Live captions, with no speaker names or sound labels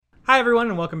Hi, everyone,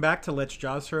 and welcome back to Let's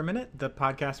Jaws for a Minute, the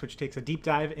podcast which takes a deep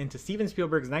dive into Steven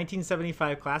Spielberg's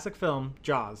 1975 classic film,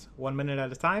 Jaws, 1 minute at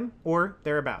a time, or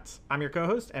thereabouts. I'm your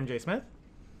co-host, MJ Smith.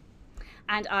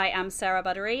 And I am Sarah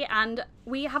Buddery, and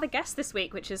we have a guest this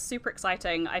week, which is super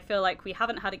exciting. I feel like we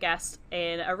haven't had a guest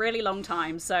in a really long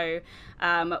time, so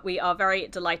we are very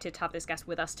delighted to have this guest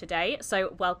with us today.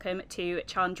 So welcome to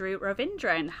Chandru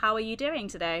Ravindran. How are you doing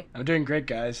today? I'm doing great,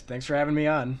 guys. Thanks for having me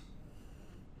on.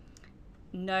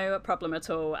 No problem at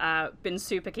all. Been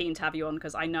super keen to have you on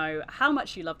because I know how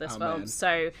much you love this film. Man.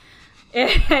 So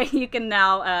you can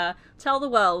now tell the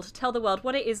world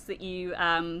what it is that you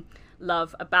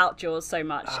love about Jaws so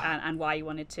much and why you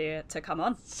wanted to come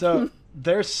on. So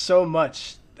there's so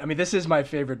much. I mean, this is my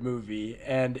favorite movie,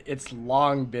 and it's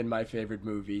long been my favorite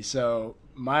movie. So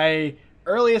my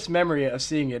earliest memory of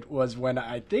seeing it was when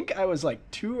I think I was like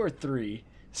 2 or 3.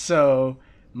 So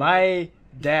my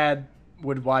dad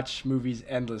would watch movies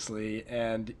endlessly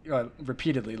and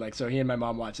repeatedly. Like, so he and my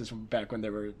mom watched this back when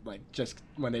they were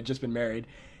when they'd just been married,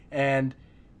 and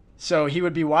so he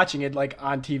would be watching it like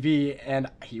on TV, and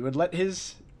he would let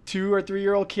his 2 or 3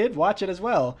 year old kid watch it as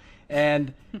well.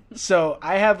 And so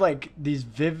I have like these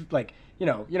you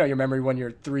know your memory when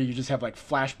you're 3, you just have like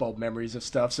flashbulb memories of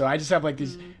stuff. So I just have like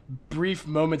these brief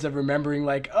moments of remembering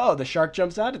like, oh, the shark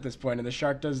jumps out at this point and the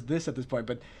shark does this at this point,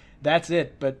 but that's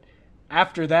it. But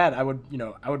after that, I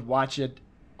would watch it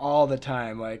all the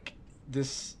time. Like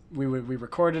this, we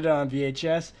recorded it on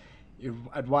VHS.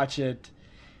 I'd watch it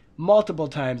multiple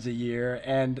times a year,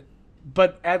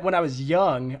 but when I was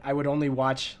young, I would only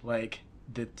watch like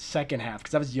the second half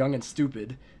because I was young and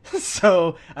stupid.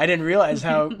 So I didn't realize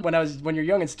how when you're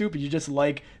young and stupid, you just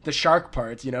like the shark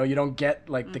parts. You don't get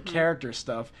like the character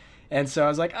stuff. And so I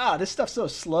was like, this stuff's so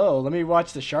slow. Let me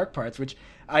watch the shark parts, which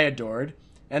I adored.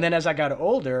 And then as I got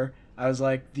older, I was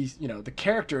like, the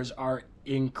characters are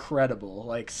incredible.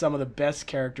 Like some of the best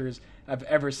characters I've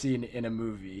ever seen in a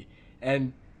movie.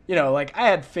 And, like I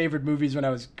had favorite movies when I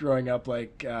was growing up,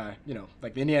 like,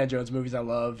 like the Indiana Jones movies I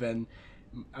love. And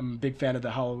I'm a big fan of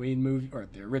the Halloween movie, or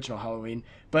the original Halloween.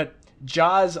 But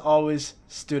Jaws always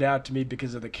stood out to me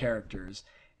because of the characters.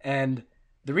 And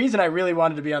the reason I really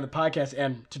wanted to be on the podcast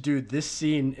and to do this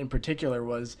scene in particular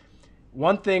was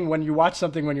one thing when you watch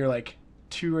something when you're like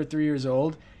 2 or 3 years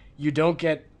old, you don't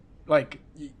get like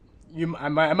I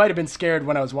might have been scared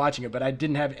when I was watching it, but I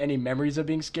didn't have any memories of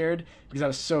being scared because I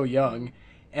was so young.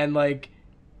 And like,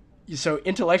 so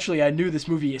intellectually I knew this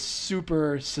movie is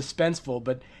super suspenseful,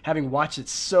 but having watched it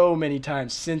so many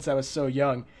times since I was so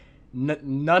young,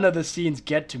 none of the scenes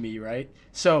get to me, right?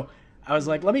 So I was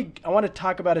like, I want to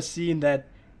talk about a scene that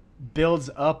builds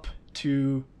up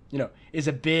to, is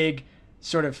a big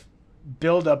sort of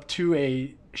build up to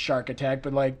a shark attack,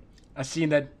 but like a scene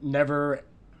that never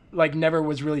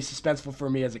was really suspenseful for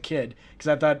me as a kid, because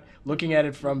I thought looking at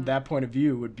it from that point of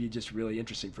view would be just really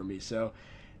interesting for me. So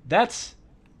that's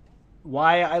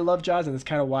why I love Jaws, and that's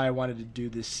kind of why I wanted to do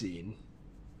this scene.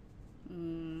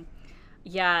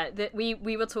 Yeah,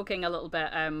 we were talking a little bit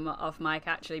off mic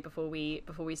actually before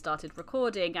we started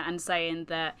recording, and saying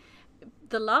that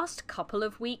the last couple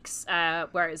of weeks,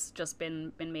 where it's just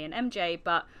been me and MJ,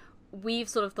 but we've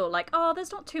sort of thought like, oh,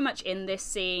 there's not too much in this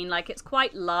scene, like it's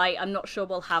quite light, I'm not sure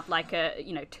we'll have like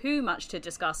too much to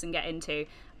discuss and get into.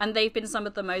 And they've been some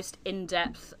of the most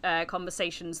in-depth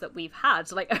conversations that we've had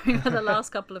like over the last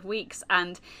couple of weeks,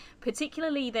 and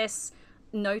particularly this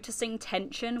noticing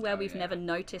tension where we've never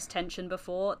noticed tension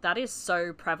before. That is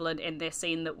so prevalent in this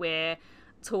scene that we're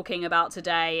talking about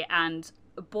today, and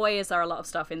boy is there a lot of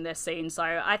stuff in this scene.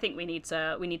 So I think we need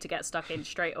to get stuck in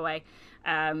straight away,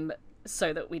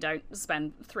 so that we don't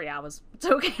spend 3 hours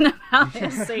talking about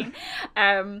this scene.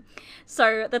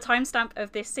 So the timestamp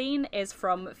of this scene is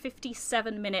from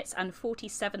 57 minutes and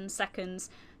 47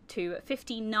 seconds to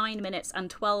 59 minutes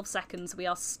and 12 seconds. We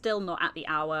are still not at the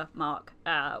hour mark.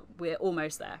 We're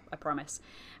almost there, I promise.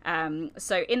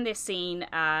 So in this scene,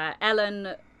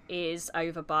 Ellen is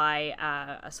over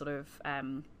by a sort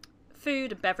of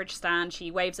food and beverage stand. She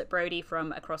waves at Brody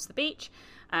from across the beach,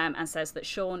 and says that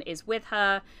Sean is with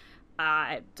her.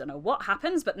 I don't know what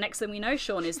happens, but next thing we know,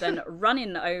 Sean is then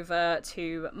running over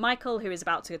to Michael, who is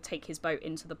about to take his boat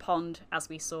into the pond, as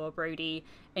we saw Brody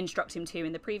instruct him to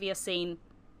in the previous scene.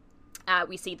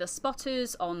 We see the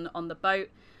spotters on the boat.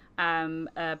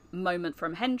 A moment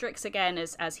from Hendrix again,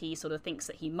 as he sort of thinks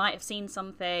that he might have seen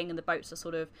something, and the boats are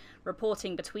sort of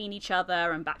reporting between each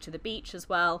other and back to the beach as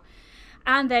well.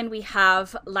 And then we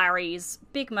have Larry's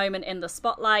big moment in the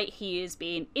spotlight. He is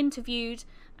being interviewed,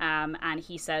 and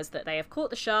he says that they have caught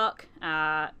the shark.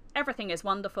 Everything is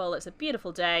wonderful. It's a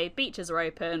beautiful day. Beaches are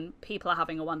open. People are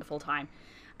having a wonderful time.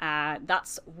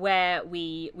 That's where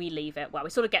we leave it. Well, we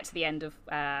sort of get to the end of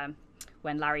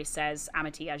when Larry says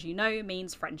amity, as you know,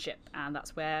 means friendship, and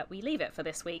that's where we leave it for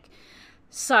this week.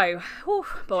 So, whew,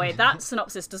 boy, that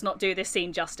synopsis does not do this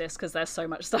scene justice because there's so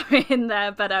much stuff in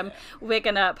there. But we're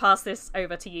gonna pass this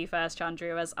over to you first,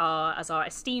 Chandru, as our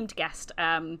esteemed guest.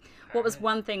 What was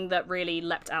one thing that really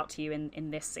leapt out to you in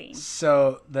this scene?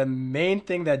 So the main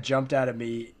thing that jumped out at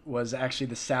me was actually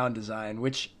the sound design,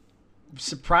 which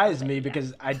surprised me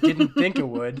because I didn't think it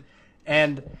would.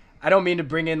 And I don't mean to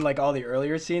bring in like all the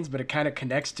earlier scenes, but it kind of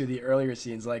connects to the earlier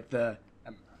scenes, like the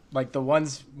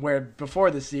ones where before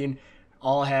the scene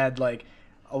all had like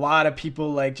a lot of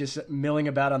people like just milling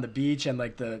about on the beach, and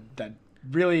like that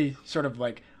really sort of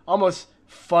like almost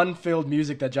fun-filled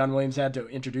music that John Williams had to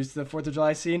introduce the 4th of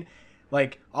July scene.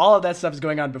 Like all of that stuff is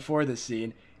going on before this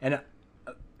scene, and at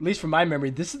least from my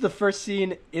memory, this is the first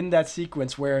scene in that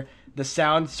sequence where the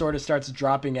sound sort of starts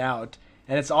dropping out,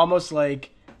 and it's almost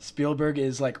like Spielberg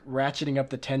is like ratcheting up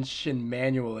the tension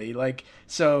manually. Like,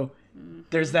 so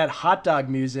there's that hot dog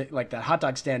music, like that hot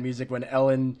dog stand music when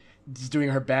Ellen is doing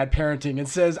her bad parenting and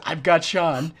says, "I've got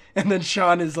Sean," and then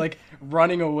Sean is like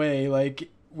running away, like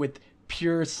with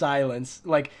pure silence,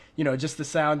 like, you know, just the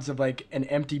sounds of like an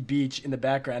empty beach in the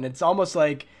background. It's almost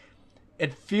like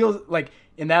it feels like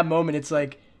in that moment it's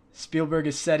like Spielberg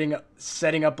is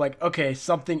setting up like, okay,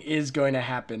 something is going to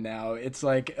happen now. It's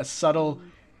like a subtle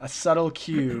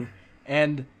cue.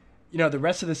 And, you know, the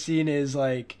rest of the scene is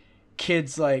like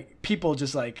kids, like people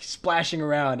just like splashing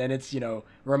around, and it's, you know,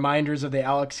 reminders of the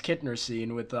Alex Kittner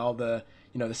scene with all the,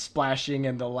 you know, the splashing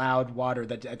and the loud water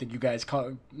that I think you guys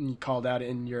called out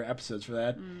in your episodes for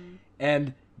that.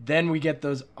 And then we get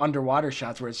those underwater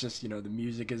shots where it's just, you know, the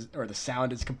music is, or the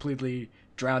sound is completely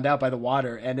drowned out by the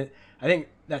water. And I think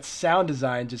that sound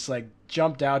design just like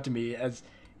jumped out to me as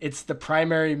it's the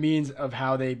primary means of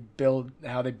how they build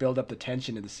up the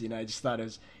tension in the scene. I just thought it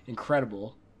was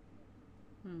incredible.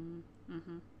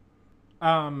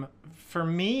 For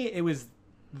me, it was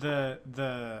the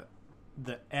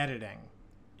editing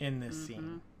in this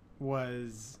scene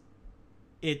was,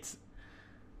 it's,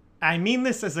 I mean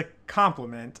this as a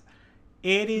compliment,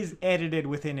 it is edited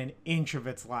within an inch of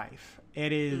its life.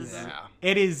 It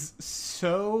is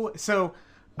so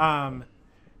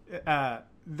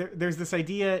there's this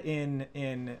idea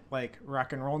in like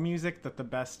rock and roll music that the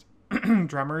best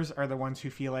drummers are the ones who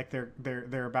feel like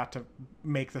they're about to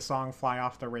make the song fly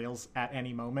off the rails at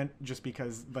any moment, just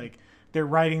because like they're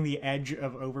riding the edge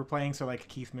of overplaying. So like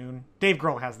Keith Moon, Dave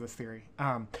Grohl has this theory.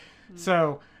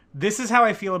 So this is how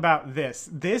I feel about this.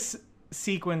 This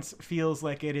sequence feels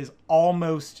like it is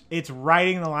almost, it's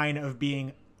riding the line of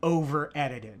being over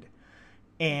edited,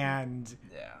 and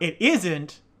it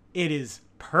isn't. It is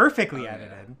perfectly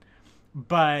edited,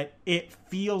 but it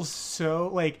feels so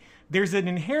like there's an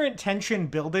inherent tension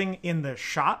building in the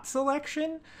shot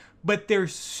selection, but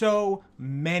there's so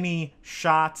many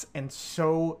shots and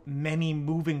so many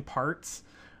moving parts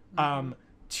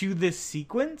to this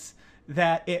sequence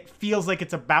that it feels like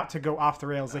it's about to go off the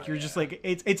rails. Like you're just like,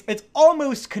 it's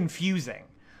almost confusing.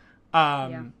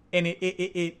 And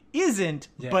it isn't,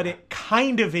 but it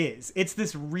kind of is. It's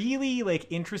this really like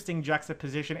interesting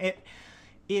juxtaposition.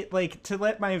 It like, to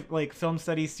let my like film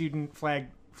studies student flag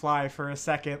fly for a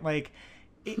second, like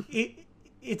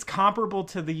it's comparable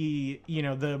to the, you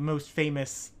know, the most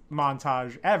famous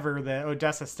montage ever, the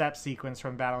Odessa Steppe sequence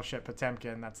from Battleship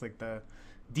Potemkin. That's like the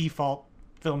default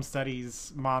film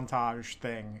studies montage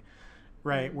thing,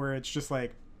 right? Where it's just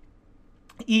like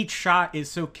each shot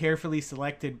is so carefully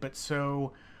selected, but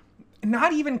so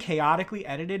not even chaotically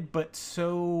edited, but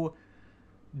so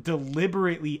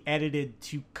deliberately edited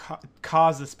to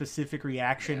cause a specific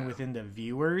reaction within the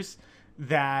viewers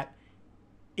that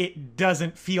it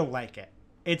doesn't feel like it.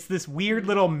 It's this weird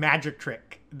little magic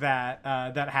trick that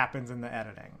that happens in the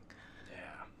editing.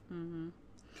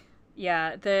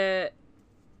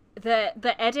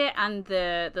 The edit and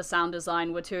the sound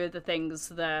design were two of the things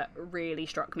that really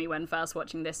struck me when first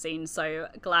watching this scene. So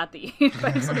glad that you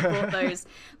both sort of brought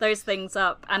those things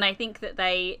up. And I think that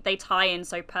they tie in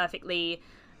so perfectly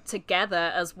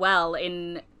together as well,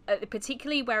 in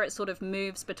particularly where it sort of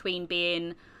moves between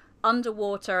being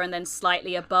underwater and then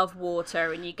slightly above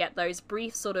water, and you get those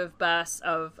brief sort of bursts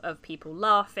of people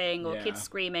laughing or kids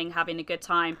screaming, having a good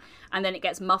time, and then it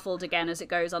gets muffled again as it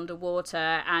goes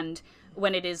underwater. And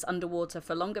when it is underwater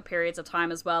for longer periods of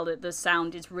time as well, the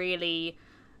sound is really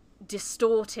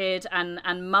distorted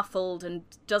and muffled and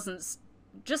just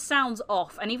sounds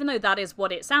off. And even though that is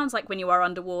what it sounds like when you are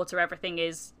underwater, everything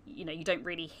is, you know, you don't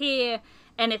really hear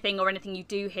anything, or anything you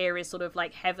do hear is sort of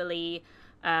like heavily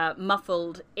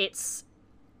muffled. It's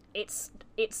it's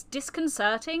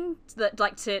disconcerting that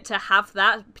like to have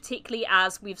that, particularly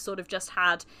as we've sort of just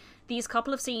had these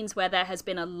couple of scenes where there has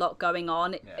been a lot going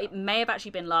on. It may have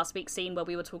actually been last week's scene where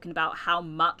we were talking about how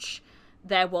much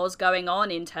there was going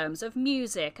on in terms of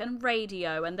music and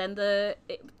radio, and then the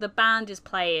band is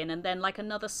playing, and then like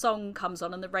another song comes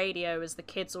on the radio as the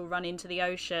kids all run into the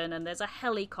ocean, and there's a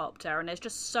helicopter, and there's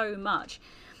just so much.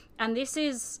 And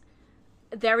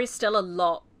there is still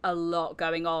a lot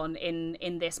going on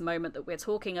in this moment that we're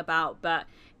talking about, but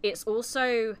it's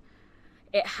also,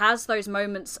 it has those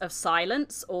moments of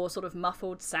silence or sort of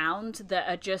muffled sound that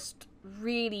are just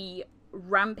really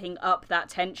ramping up that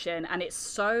tension, and it's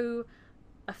so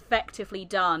effectively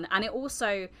done. And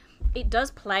it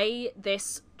does play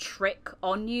this trick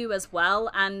on you as well.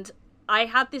 And I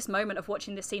had this moment of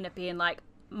watching this scene of being like,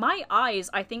 my eyes,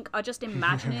 I think, are just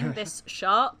imagining this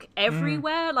shark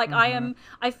everywhere. Like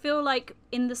I feel like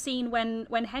in the scene when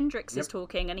Hendrix is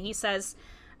talking and he says,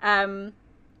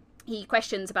 he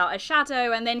questions about a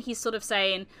shadow, and then he's sort of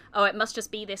saying, oh, it must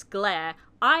just be this glare.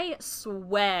 I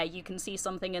swear you can see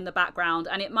something in the background,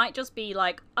 and it might just be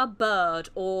like a bird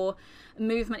or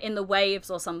movement in the waves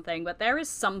or something, but there is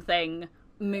something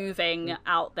moving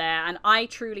out there, and I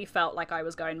truly felt like I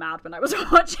was going mad when I was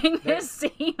watching this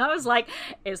scene. I was like,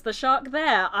 is the shark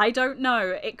there? I don't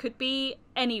know. It could be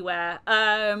anywhere.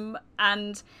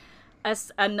 And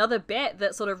as another bit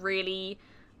that sort of really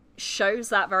shows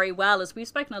that very well, as we've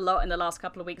spoken a lot in the last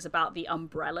couple of weeks about the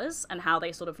umbrellas and how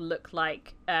they sort of look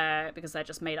like, because they're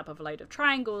just made up of a load of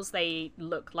triangles, they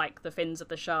look like the fins of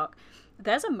the shark.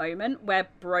 There's a moment where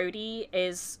Brody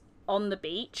is on the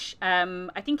beach.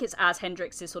 I think it's as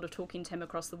Hendrix is sort of talking to him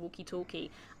across the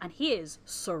walkie-talkie, and he is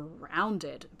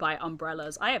surrounded by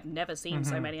umbrellas. I have never seen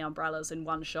so many umbrellas in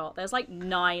one shot. There's like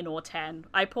 9 or 10.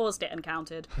 I paused it and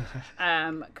counted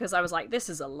because I was like, this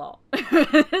is a lot.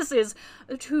 This is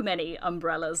too many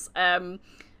umbrellas.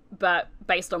 But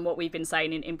based on what we've been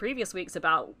saying in previous weeks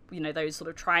about, you know, those sort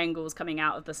of triangles coming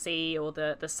out of the sea or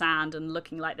the sand and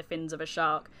looking like the fins of a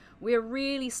shark, we're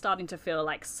really starting to feel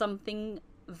like something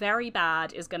very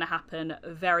bad is going to happen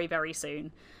very, very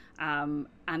soon. And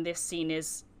this scene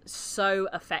is so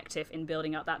effective in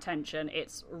building up that tension.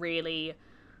 It's really,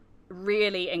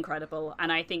 really incredible.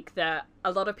 And I think that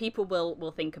a lot of people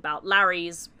will think about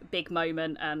Larry's big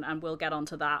moment, and we'll get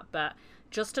onto that. But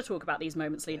just to talk about these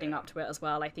moments leading up to it as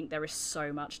well, I think there is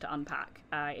so much to unpack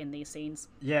in these scenes.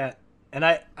 Yeah. And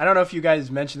I don't know if you guys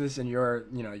mentioned this in your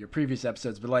previous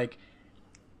episodes, but like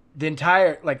the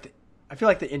entire, I feel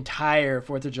like the entire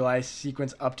 4th of July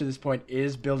sequence up to this point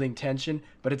is building tension,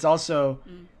 but it's also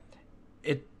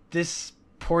this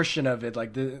portion of it,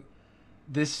 like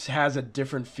this has a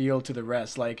different feel to the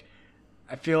rest. Like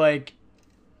I feel like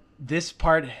this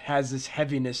part has this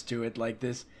heaviness to it, like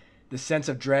this sense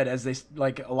of dread as they,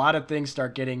 like, a lot of things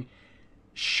start getting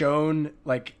shown,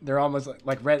 like they're almost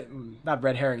like not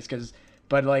red herrings,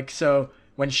 but like, so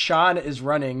when Sean is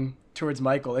running towards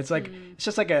Michael, it's like it's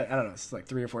just like I don't know, it's like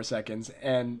 3 or 4 seconds,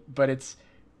 but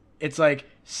it's like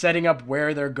setting up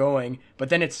where they're going, but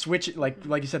then it switches, like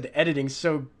you said, the editing's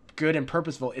so good and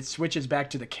purposeful, it switches back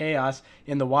to the chaos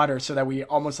in the water so that we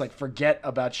almost like forget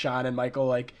about Sean and Michael,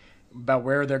 like about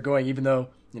where they're going, even though,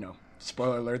 you know,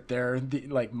 spoiler alert,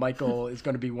 like Michael is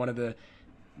going to be one of the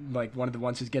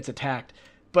ones who gets attacked,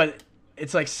 but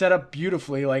it's like set up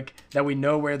beautifully, like that we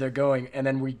know where they're going, and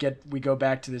then we go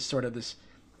back to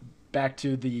back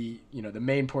to the, you know, the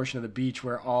main portion of the beach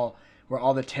where all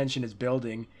the tension is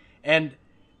building. And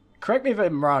correct me if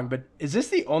I'm wrong, but is this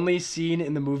the only scene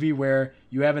in the movie where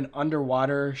you have an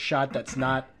underwater shot that's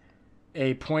not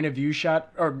a point of view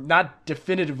shot, or not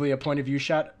definitively a point of view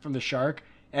shot from the shark,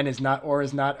 and is not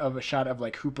of a shot of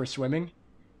like Hooper swimming?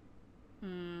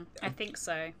 I think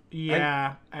so.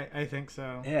 Yeah, I think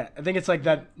so. Yeah, I think it's like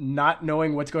that, not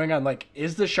knowing what's going on. Like,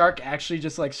 is the shark actually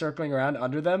just like circling around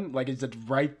under them? Like, is it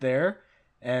right there?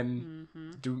 And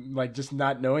just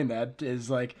not knowing that is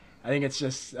like, I think it's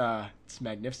just it's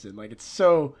magnificent. Like, it's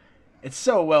so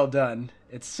well done.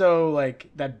 It's so, like,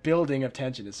 that building of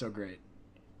tension is so great.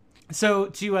 So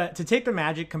to take the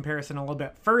magic comparison a little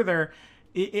bit further,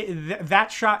 that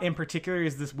shot in particular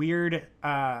is this weird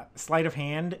sleight of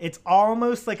hand. It's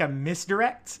almost like a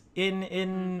misdirect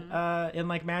in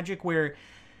like magic, where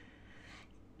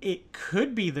it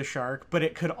could be the shark, but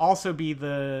it could also be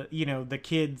the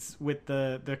kids with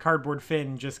the cardboard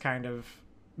fin just kind of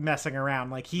messing around.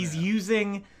 Like, he's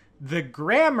using the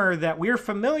grammar that we're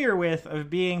familiar with of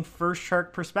being first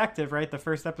shark perspective, right? The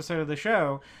first episode of the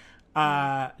show.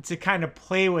 To kind of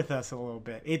play with us a little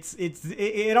bit.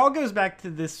 It all goes back to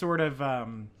this sort of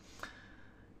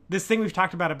this thing we've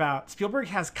talked about Spielberg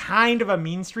has kind of a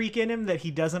mean streak in him that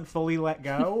he doesn't fully let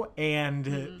go,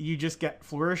 and you just get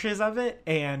flourishes of it.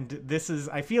 And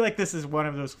I feel like this is one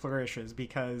of those flourishes,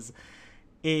 because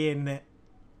in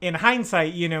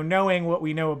hindsight, knowing what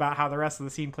we know about how the rest of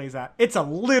the scene plays out, it's a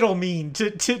little mean to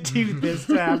do this,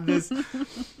 to have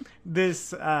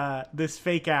this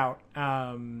fake out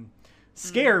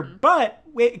scare. But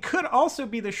it could also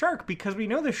be the shark, because we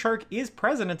know the shark is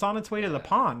present. It's on its way to the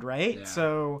pond, right? Yeah.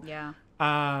 So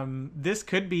this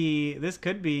could be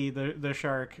the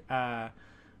shark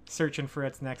searching for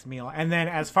its next meal. And then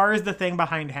as far as the thing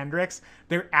behind Hendrix,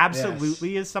 there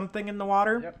absolutely is something in the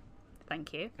water. Yep.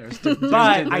 Thank you.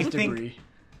 But I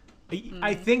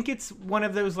think it's one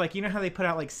of those, like, how they put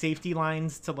out like safety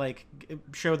lines to like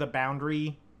show the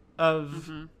boundary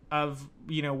of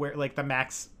where like the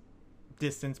max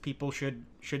distance people should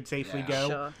safely go.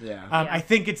 Sure. Yeah. I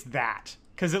think it's that,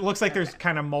 because it looks like there's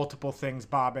kind of multiple things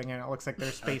bobbing, and it looks like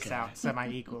they're spaced out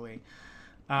semi-equally.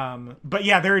 But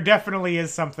yeah, there definitely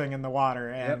is something in the water,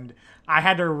 and I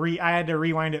had to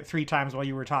rewind it 3 times while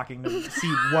you were talking to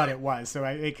see what it was. So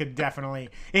it definitely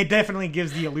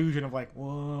gives the illusion of like,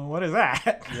 whoa, what is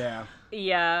that?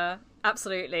 Yeah,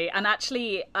 absolutely. And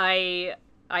actually, I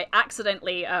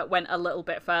accidentally went a little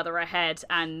bit further ahead,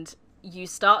 and you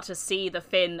start to see the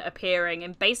fin appearing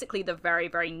in basically the very,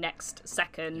 very next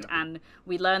second, and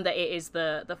we learn that it is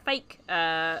the fake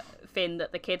fin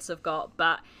that the kids have got,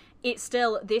 but it's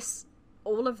still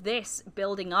all of this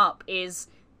building up is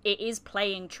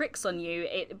playing tricks on you,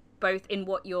 both in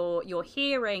what you're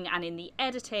hearing and in the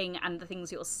editing and the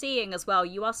things you're seeing as well.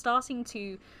 You are starting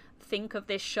to think of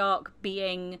this shark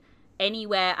being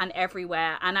anywhere and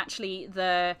everywhere. And actually,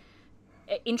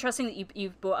 interesting that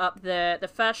you've brought up the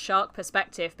first shark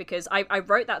perspective, because I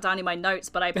wrote that down in my notes,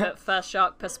 but I put first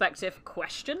shark perspective ?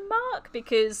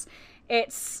 Because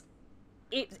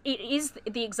it is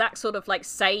the exact sort of like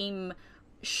same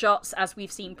shots as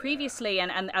we've seen previously,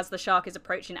 and as the shark is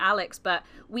approaching Alex, but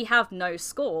we have no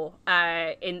score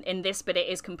in this, but it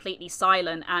is completely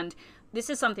silent. And this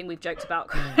is something we've joked about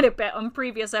quite a bit on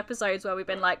previous episodes, where we've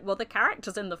been like, well, the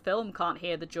characters in the film can't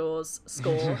hear the Jaws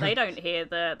score. They don't hear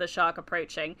the shark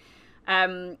approaching.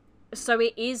 So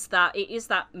it is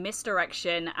that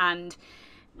misdirection, and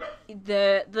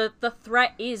the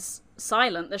threat is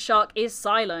silent. The shark is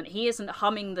silent. He isn't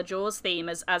humming the Jaws theme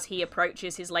as he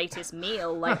approaches his latest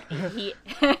meal. Like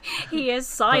he is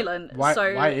silent.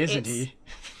 Why isn't he?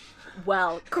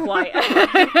 Well, quite.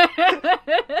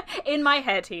 In my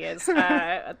head, he is.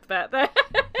 But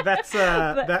that's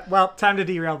well, time to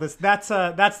derail this. That's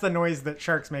the noise that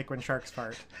sharks make when sharks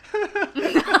fart.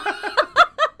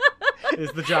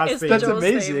 Is the Jaws theme. That's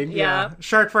amazing. Theme. Yeah.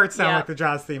 Shark farts sound like the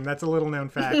Jaws theme. That's a little known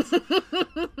fact.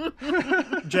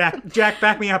 Jack,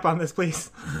 back me up on this, please.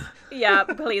 Yeah,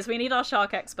 please. We need our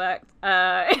shark expert.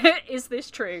 Is this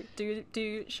true?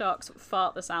 Do sharks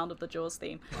fart the sound of the Jaws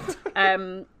theme?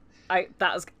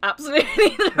 That was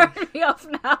absolutely throwing me off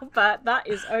now, but that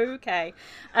is okay.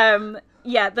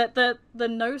 Yeah, the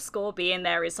no score being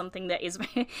there is something that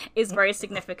is very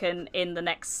significant in the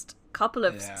next couple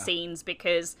of scenes,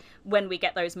 because when we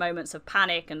get those moments of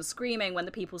panic and screaming when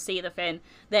the people see the fin,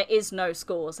 there is no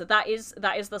score. So that is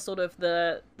the sort of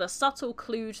the subtle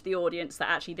clue to the audience that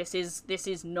actually this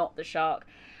is not the shark.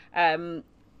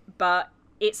 But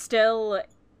it's still,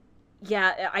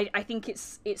 I think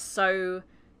it's so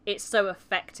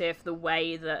effective the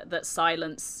way that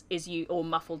silence is or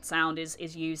muffled sound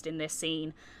is used in this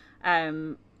scene,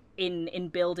 in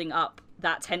building up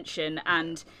that tension.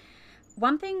 And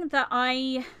one thing that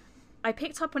I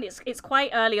picked up on, it's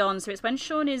quite early on, so it's when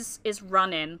Sean is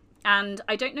running, and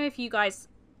I don't know if you guys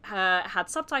had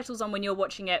subtitles on when you're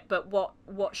watching it, but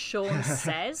what Sean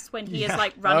says when he is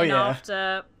like running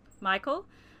after Michael.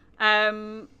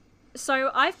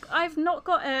 So I've not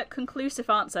got a conclusive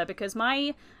answer, because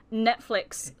my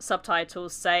Netflix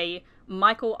subtitles say,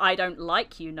 "Michael, I don't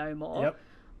like you no more."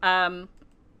 Yep.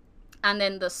 And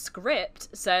then the script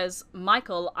says,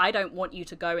 "Michael, I don't want you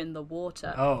to go in the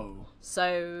water." Oh.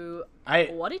 So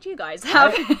what did you guys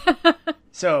have?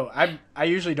 I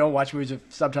usually don't watch movies with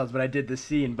subtitles, but I did this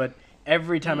scene. But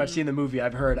every time I've seen the movie,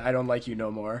 I've heard "I don't like you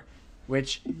no more,"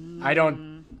 which I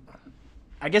don't.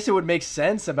 I guess it would make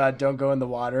sense about don't go in the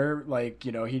water. Like,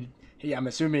 I'm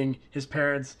assuming his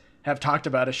parents have talked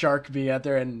about a shark being out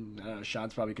there, and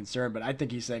Sean's probably concerned, but I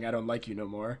think he's saying "I don't like you no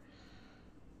more."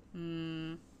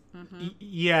 Mm-hmm.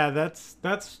 Yeah, that's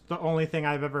the only thing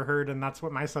I've ever heard, and that's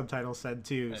what my subtitle said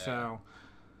too. Yeah. So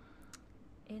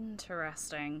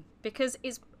interesting, because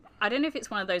I don't know if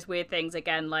it's one of those weird things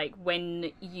again, like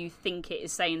when you think it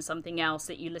is saying something else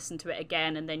that you listen to it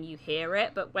again and then you hear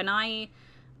it. But when I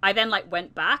I then like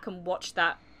went back and watched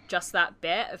that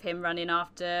bit of him running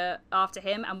after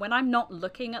him, and when I'm not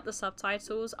looking at the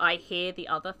subtitles, I hear the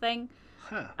other thing.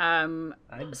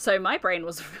 So my brain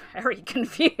was very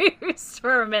confused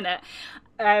for a minute.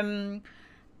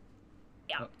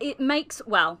 It makes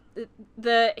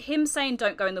the him saying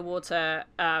 "don't go in the water"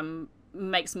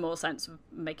 makes more sense of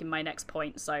making my next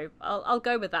point, so I'll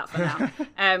go with that for now.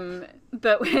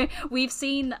 But we've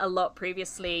seen a lot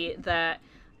previously that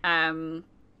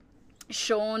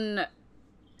Sean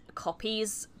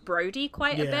copies Brody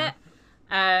quite a bit,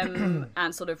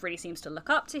 and sort of really seems to look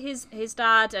up to his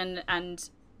dad, and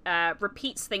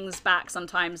repeats things back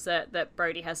sometimes that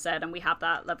Brody has said, and we have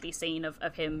that lovely scene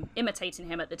of him imitating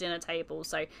him at the dinner table.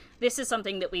 So this is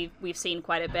something that we've seen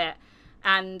quite a bit,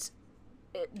 and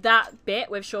that bit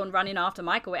with Sean running after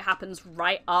Michael, it happens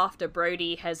right after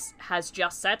Brody has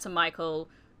just said to Michael,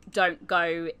 "Don't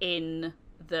go in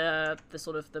the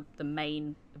sort of the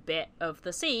main bit of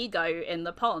the sea, go in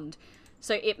the pond."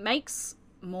 So it makes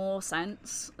more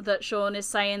sense that Sean is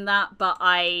saying that, but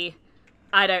I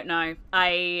don't know.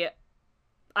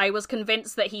 I was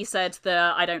convinced that he said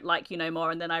 "I don't like you no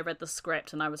more," and then I read the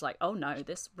script and I was like, oh no,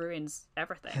 this ruins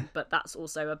everything. But that's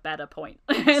also a better point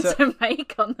to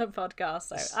make on the podcast,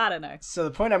 so I don't know. So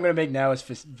the point I'm going to make now is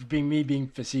being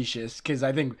facetious, because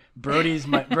I think Brody's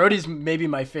maybe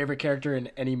my favorite character in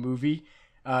any movie.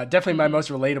 Definitely my most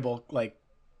relatable, like,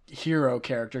 hero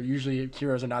character. Usually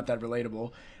heroes are not that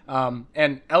relatable.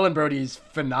 And Ellen Brody's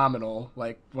phenomenal,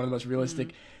 like one of the most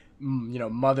realistic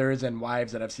mothers and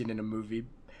wives that I've seen in a movie.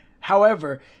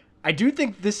 However, I do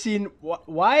think this scene,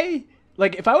 why,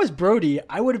 like, if I was Brody,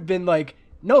 I would have been like,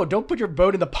 no, don't put your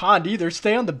boat in the pond either.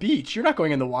 Stay on the beach. You're not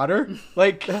going in the water.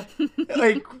 Like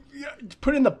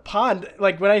put in the pond.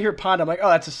 Like, when I hear pond, I'm like, oh,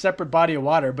 that's a separate body of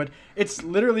water, but it's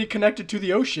literally connected to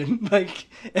the ocean. Like,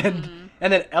 and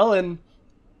then Ellen,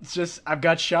 it's just, I've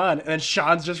got Sean, and then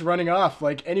Sean's just running off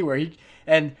like anywhere.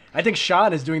 And I think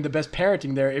Sean is doing the best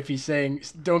parenting there if he's saying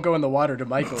don't go in the water to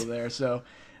Michael there. So,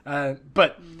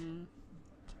 but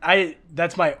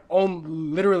that's my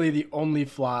literally the only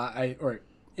flaw. Or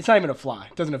it's not even a flaw.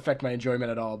 It doesn't affect my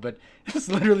enjoyment at all. But it's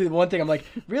literally the one thing I'm like,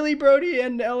 really, Brody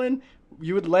and Ellen,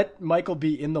 you would let Michael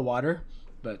be in the water?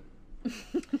 But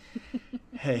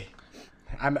hey,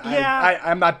 I'm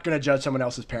not gonna judge someone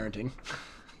else's parenting.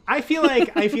 I feel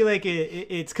like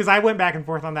it's because I went back and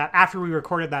forth on that after we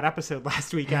recorded that episode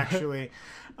last week, actually,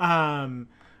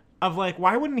 of like,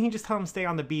 why wouldn't he just tell him to stay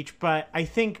on the beach? But I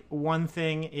think one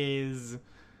thing is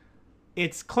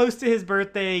it's close to his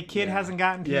birthday. Kid hasn't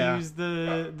gotten to use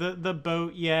the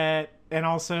boat yet. And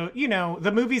also,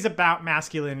 the movie's about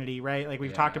masculinity, right? Like,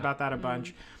 we've talked about that a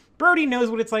bunch. Brody knows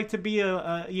what it's like to be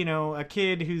a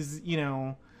kid who's,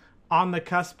 on the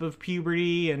cusp of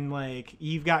puberty, and like,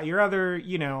 you've got your other,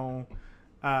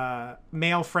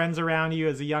 male friends around you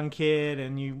as a young kid,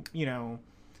 and you don't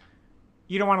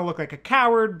want to look like a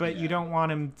coward, but you don't want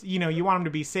him, you want him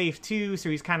to be safe too. So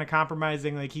he's kind of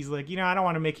compromising. Like, he's like, I don't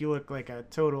want to make you look like a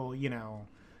total,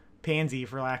 pansy,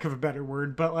 for lack of a better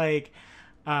word, but like,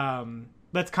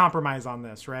 let's compromise on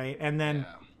this. Right. And then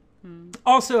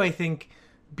also, I think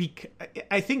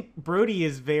Brody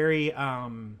is very,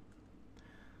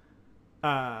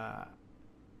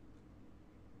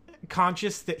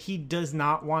 conscious that he does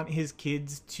not want his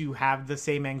kids to have the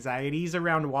same anxieties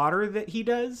around water that he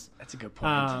does. That's a good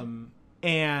point.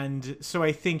 And so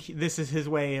I think this is his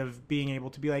way of being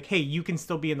able to be like, hey, you can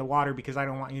still be in the water because I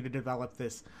don't want you to develop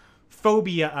this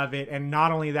phobia of it. And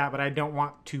not only that, but I don't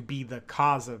want to be the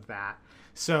cause of that.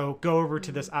 So go over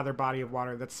to this other body of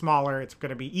water that's smaller. It's going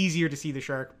to be easier to see the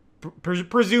shark.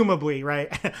 Presumably,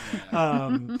 right?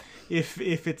 If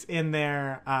it's in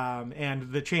there,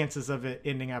 and the chances of it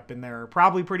ending up in there are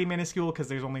probably pretty minuscule because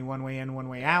there's only one way in, one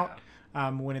way out.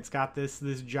 When it's got this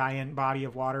giant body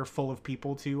of water full of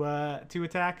people to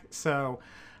attack, so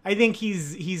I think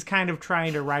he's kind of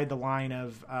trying to ride the line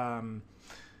of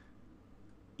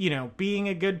being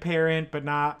a good parent, but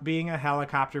not being a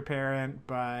helicopter parent,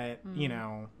 but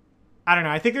I don't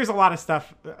know. I think there's a lot of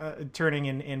stuff turning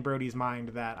in Brody's mind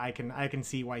that I can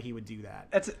see why he would do that.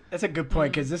 That's a good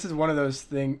point, because this is one of those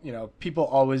things, people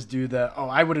always do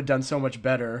I would have done so much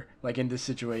better, like, in this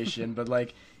situation. But,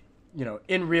 like,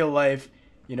 in real life,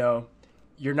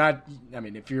 you're not, I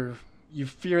mean, if you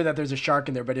fear that there's a shark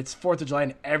in there, but it's 4th of July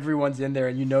and everyone's in there,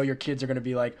 and your kids are going to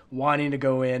be like wanting to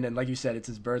go in. And like you said, it's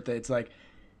his birthday. It's like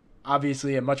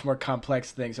obviously a much more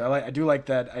complex thing. So I do like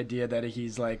that idea that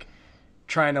he's like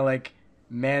trying to like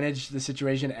manage the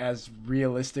situation as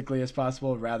realistically as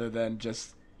possible, rather than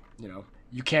just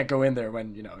you can't go in there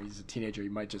when, he's a teenager. You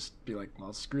might just be like,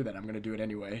 well, screw that. I'm going to do it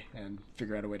anyway and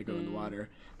figure out a way to go in the water.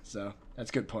 So that's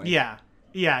a good point. Yeah.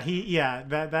 Yeah,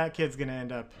 that kid's gonna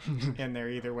end up in there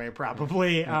either way,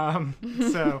 probably.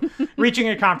 So reaching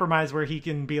a compromise where he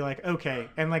can be like, okay,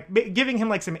 and like giving him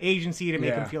like some agency to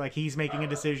make him feel like he's making a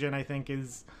decision, I think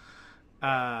is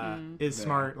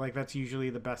smart. Like that's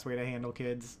usually the best way to handle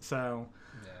kids. So,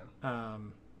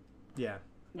 yeah,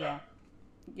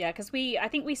 because I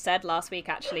think we said last week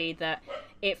actually that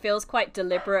it feels quite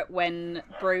deliberate when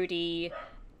Brody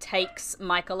takes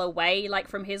Michael away like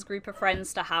from his group of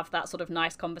friends to have that sort of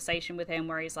nice conversation with him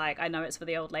where he's like, I know it's for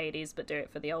the old ladies, but do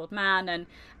it for the old man,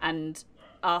 and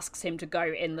asks him to go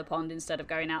in the pond instead of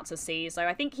going out to sea. So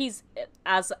I think he's,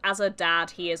 as a dad,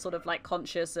 he is sort of like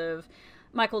conscious of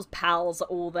Michael's pals are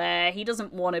all there. He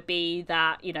doesn't want to be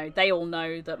that, they all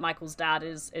know that Michael's dad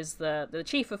is the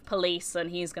chief of police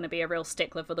and he's going to be a real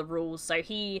stickler for the rules. So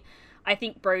I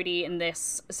think Brody in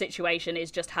this situation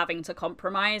is just having to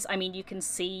compromise. I mean, you can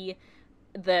see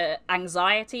the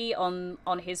anxiety on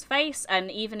his face,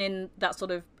 and even in that sort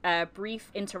of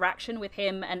brief interaction with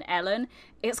him and Ellen,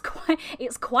 it's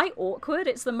quite awkward.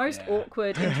 It's the most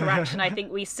awkward interaction I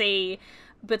think we see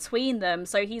between them.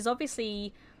 So he's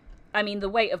obviously, I mean, the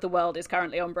weight of the world is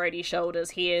currently on Brody's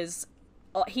shoulders. He is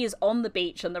on the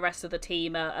beach, and the rest of the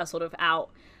team are sort of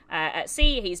out at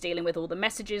sea. He's dealing with all the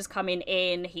messages coming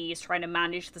in. He's trying to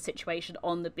manage the situation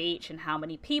on the beach and how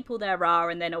many people there are,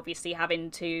 and then obviously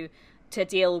having to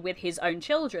deal with his own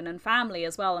children and family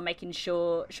as well, and making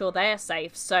sure they're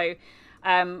safe. So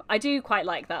I do quite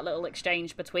like that little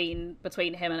exchange between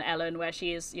him and Ellen, where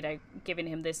she is, giving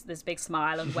him this big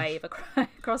smile and wave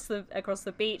across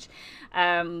the beach,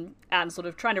 and sort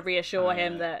of trying to reassure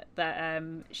him that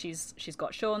she's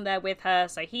got Sean there with her,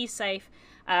 so he's safe.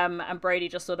 And Brody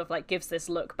just sort of like gives this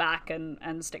look back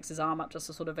and sticks his arm up just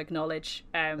to sort of acknowledge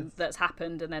that's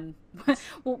happened, and then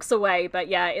walks away. But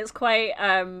yeah, it's quite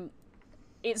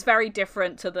it's very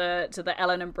different to the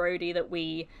Ellen and Brody that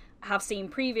we have seen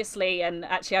previously. And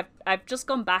actually I've just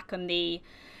gone back on the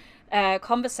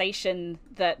conversation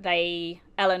that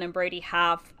Ellen and Brody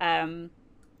have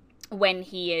when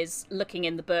he is looking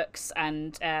in the books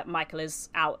and Michael is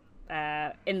out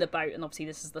in the boat, and obviously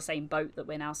this is the same boat that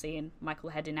we're now seeing Michael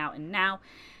heading out in now,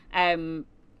 and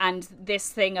this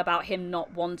thing about him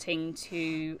not wanting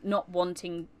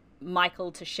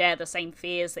Michael to share the same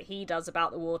fears that he does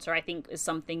about the water, I think is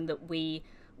something that we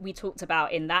talked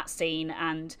about in that scene.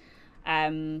 And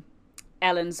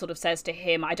Ellen sort of says to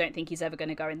him, I don't think he's ever going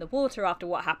to go in the water after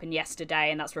what happened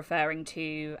yesterday, and that's referring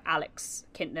to Alex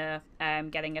Kintner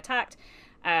getting attacked.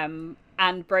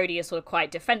 And Brody is sort of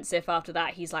quite defensive after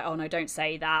that. He's like, oh no, don't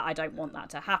say that. I don't want that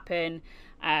to happen.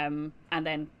 And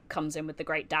then comes in with the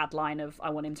great dad line of, I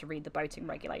want him to read the boating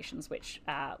regulations, which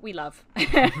we love.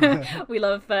 We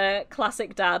love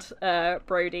classic dad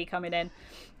Brody coming in.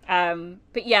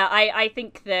 But yeah, I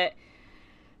think that,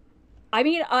 I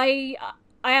mean, I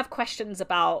have questions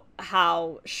about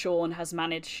how Sean has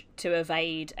managed to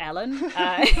evade Ellen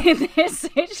in this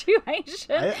situation. I just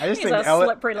He's think a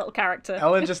slippery little character.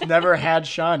 Ellen just never had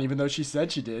Sean, even though she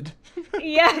said she did.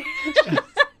 Yeah.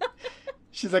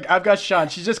 She's like, I've got Sean.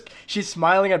 She's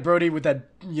smiling at Brody with that,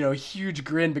 huge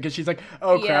grin, because she's like,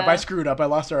 oh crap, I screwed up. I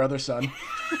lost our other son.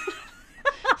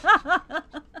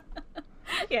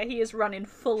 Yeah, he is running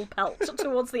full pelt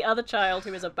towards the other child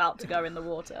who is about to go in the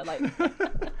water. Like,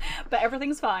 but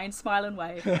everything's fine. Smile and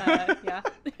wave. Yeah.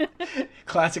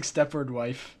 Classic Stepford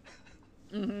wife.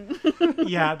 Mm-hmm.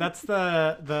 Yeah, that's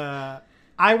the.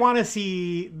 I want to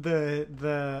see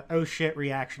the oh shit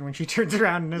reaction when she turns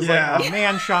around and is like, oh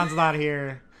man, Sean's not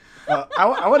here.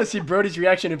 I want to see Brody's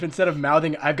reaction if instead of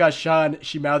mouthing, I've got Sean,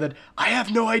 she mouthed, I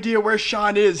have no idea where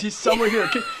Sean is. He's somewhere here.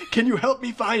 Can you help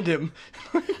me find him?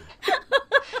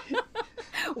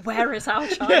 Where is our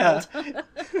child?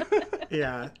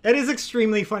 Yeah. It is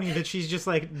extremely funny that she's just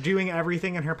like doing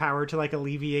everything in her power to like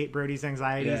alleviate Brody's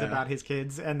anxieties about his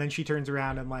kids, and then she turns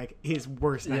around and like his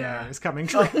worst nightmare is coming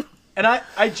true. And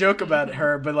I joke about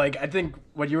her, but like I think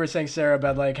what you were saying, Sarah,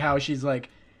 about like how she's like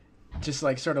just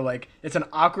like sort of like it's an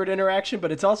awkward interaction,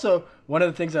 but it's also one of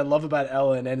the things I love about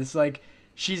Ellen, and it's like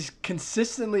she's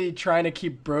consistently trying to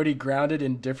keep Brody grounded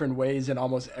in different ways in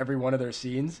almost every one of their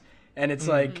scenes. And it's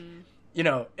like,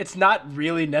 it's not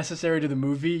really necessary to the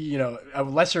movie. A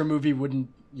lesser movie wouldn't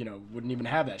even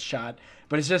have that shot.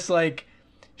 But it's just like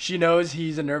she knows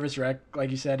he's a nervous wreck,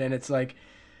 like you said, and it's like,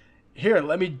 here,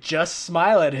 let me just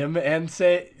smile at him and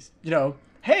say,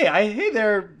 hey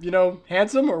there,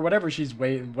 handsome, or whatever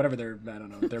whatever their, I don't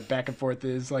know, their back and forth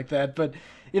is like that. But,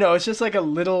 it's just like a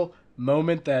little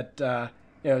moment that,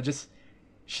 just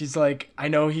she's like, I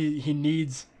know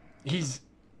he's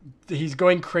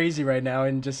going crazy right now,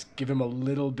 and just give him a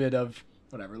little bit of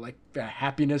whatever, like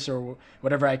happiness or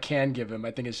whatever I can give him.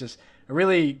 I think it's just a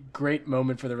really great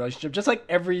moment for the relationship, just like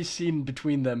every scene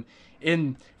between them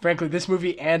in, frankly, this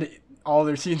movie and all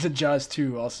their scenes in Jaws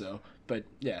 2 also. But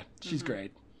yeah, she's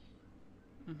great.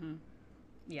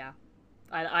 Yeah.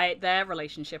 I their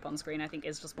relationship on screen, I think,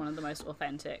 is just one of the most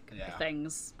authentic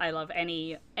things. I love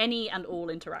any and all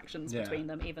interactions between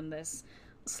them, even this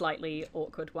slightly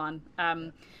awkward one.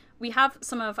 We have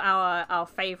some of our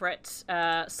favorite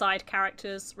side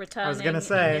characters returning in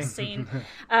this scene,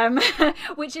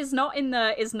 which is not in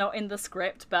the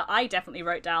script, but I definitely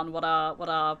wrote down what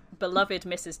our beloved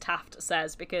Mrs. Taft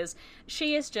says, because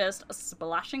she is just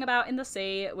splashing about in the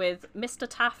sea with Mr.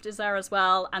 Taft is there as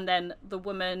well, and then the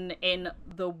woman in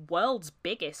the world's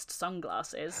biggest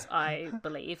sunglasses, I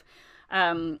believe,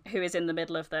 who is in the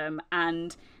middle of them,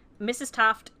 and Mrs.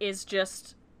 Taft is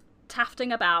just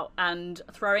tafting about and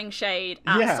throwing shade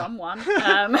at someone.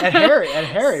 At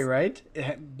Harry, right?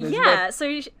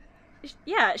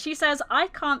 She says, I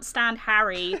can't stand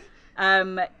Harry,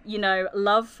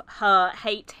 love her,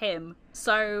 hate him.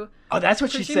 So that's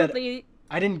what she said.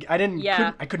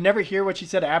 I could never hear what she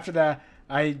said after that.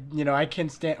 I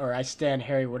stand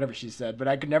Harry, whatever she said, but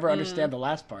I could never understand the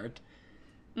last part.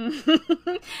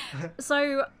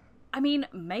 So I mean,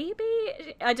 maybe,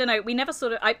 I don't know, we never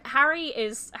Harry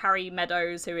is Harry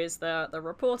Meadows, who is the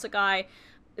reporter guy.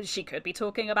 She could be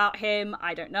talking about him,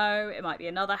 I don't know, it might be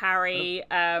another Harry,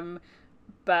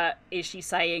 but is she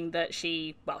saying that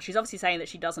she's obviously saying that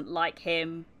she doesn't like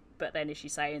him, but then is she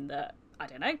saying that, I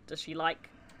don't know, does she like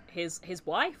his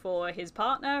wife or his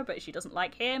partner, but she doesn't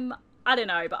like him? I don't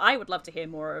know, but I would love to hear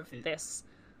more of this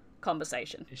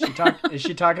conversation. Is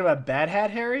she talking about Bad Hat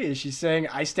Harry? Is she saying,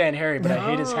 I stand Harry, but I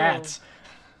hate his hats?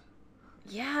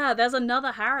 Yeah, there's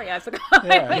another Harry. I forgot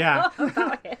about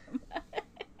him.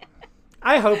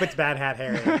 I hope it's Bad Hat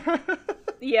Harry.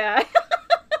 Yeah.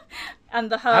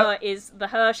 And the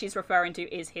her she's referring to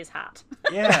is his hat.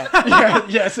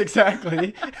 Yes,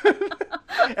 exactly.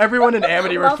 Everyone in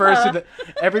Amity refers to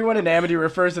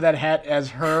that hat as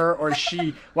her or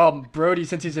she, while Brody,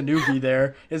 since he's a newbie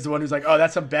there, is the one who's like, oh,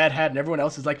 that's a bad hat, and everyone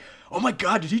else is like, oh my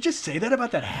god, did he just say that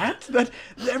about that hat? That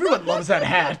everyone loves that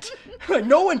hat. Like,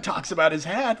 no one talks about his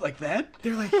hat like that.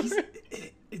 They're like,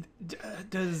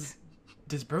 does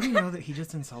Brody know that he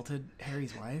just insulted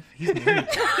Harry's wife? He's married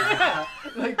to her.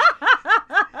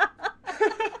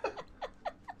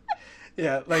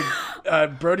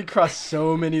 Brody crossed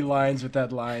so many lines with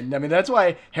that line. I mean, that's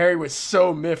why Harry was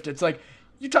so miffed. It's like,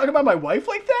 you talking about my wife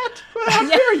like that? How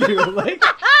dare you? Like,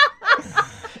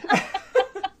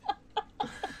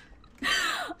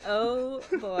 oh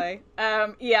boy.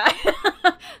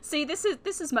 See, this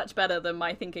is much better than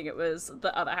my thinking it was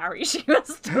the other Harry she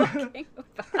was talking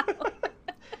about.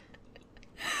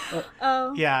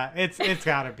 Yeah, it's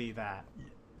gotta be that.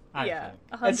 I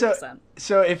think. 100%.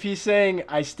 So if he's saying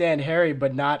I stand Harry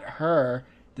but not her,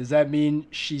 does that mean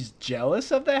she's jealous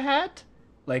of the hat?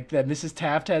 Like that Mrs.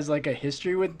 Taft has like a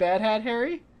history with Bad Hat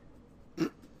Harry?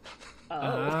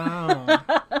 Oh.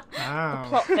 The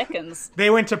plot thickens. They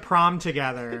went to prom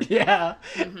together. Yeah.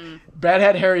 Mm-hmm. Bad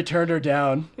Hat Harry turned her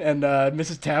down, and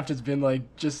Mrs. Taft has been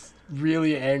like just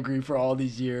really angry for all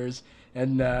these years,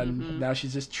 and now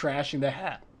she's just trashing the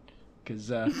hat.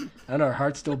 Because, I don't know, her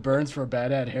heart still burns for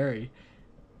Bad Hat Harry,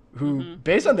 who,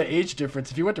 based on the age difference,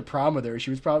 if he went to prom with her,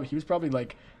 he was probably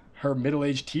like her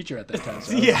middle-aged teacher at that time.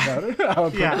 So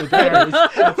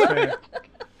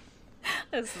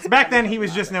That's fair. Back then, he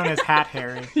was just known as Hat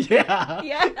Harry.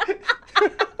 Yeah.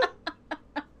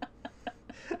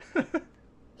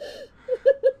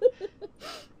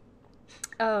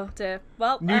 Oh dear.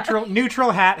 Well,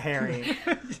 neutral Hat Harry.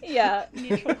 Yeah,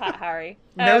 neutral Hat Harry.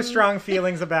 No strong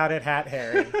feelings about it, Hat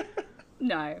Harry.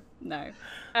 No.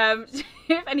 Do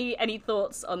you have any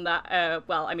thoughts on that?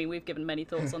 Well, I mean, we've given many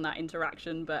thoughts on that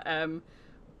interaction, but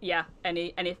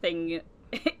anything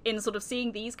in sort of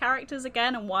seeing these characters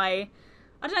again and why?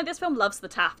 I don't know. This film loves the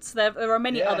Tafts. There are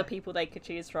many other people they could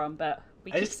choose from, but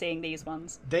we keep seeing these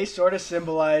ones. They sort of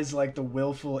symbolize like the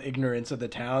willful ignorance of the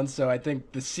town. So I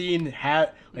think the scene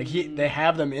they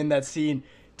have them in that scene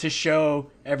to show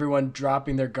everyone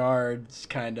dropping their guards.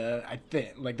 Kind of, I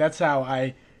think like that's how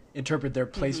I interpret their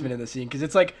placement in the scene, because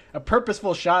it's like a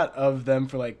purposeful shot of them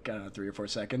for like, I don't know, 3 or 4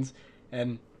 seconds,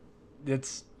 and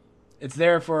it's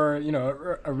there for, you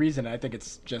know, a reason. I think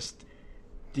it's just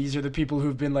these are the people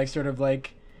who've been like sort of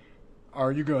like,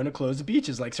 are you going to close the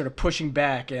beaches, like sort of pushing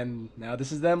back, and now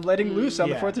this is them letting loose on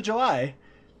the 4th of July.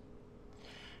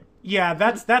 Yeah,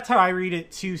 that's how I read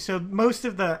it too. So most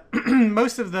of the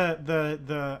most of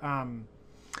the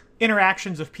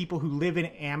interactions of people who live in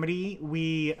Amity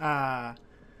we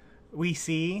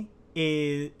see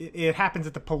it happens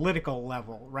at the political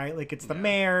level, right? Like it's the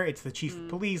mayor, it's the chief of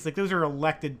police, like those are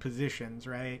elected positions,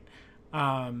 right?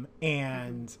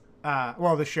 And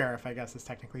well, the sheriff, I guess, is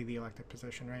technically the elected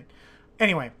position, right?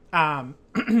 Anyway,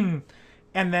 and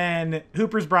then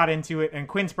Hooper's brought into it, and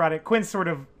Quinn's brought it. Quinn's sort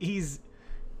of he's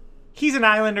an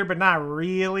Islander, but not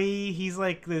really. He's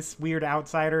like this weird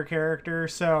outsider character.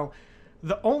 So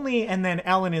and then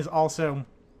Ellen is also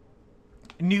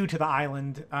new to the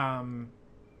island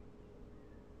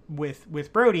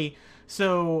with Brody.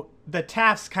 So the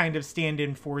Tafts kind of stand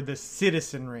in for the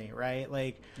citizenry, right?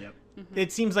 Like, Yep.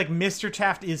 It seems like Mr.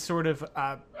 Taft is sort of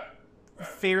a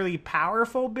fairly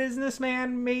powerful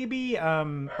businessman, maybe,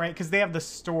 right? Because they have the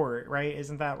store, right?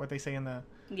 Isn't that what they say in the...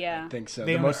 Yeah. I think so.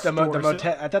 They The own a store,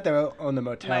 motel. I thought they owned the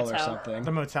motel or Motel. something.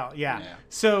 The motel, yeah. Yeah.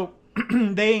 So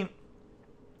they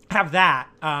have that,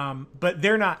 but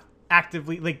they're not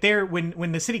actively like they're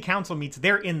when the city council meets,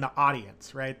 they're in the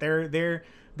audience, right? They're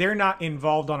not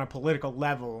involved on a political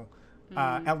level,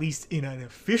 at least in an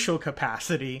official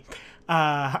capacity,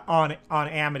 on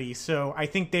Amity. So I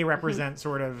think they represent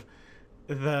sort of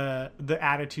the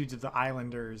attitudes of the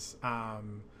Islanders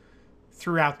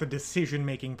throughout the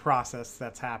decision-making process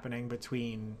that's happening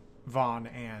between Vaughn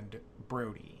and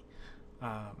Brody.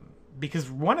 Because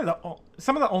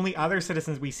some of the only other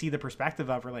citizens we see the perspective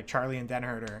of are like Charlie and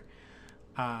Denherter,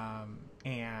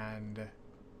 and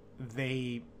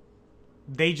they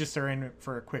just are in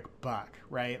for a quick buck,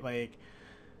 right? Like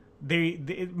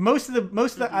most of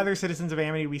the other citizens of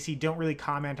Amity we see don't really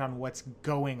comment on what's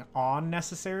going on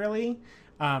necessarily.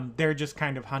 They're just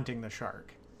kind of hunting the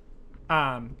shark.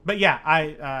 But yeah,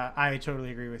 I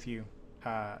totally agree with you,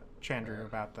 Chandru,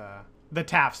 about the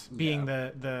Tafts being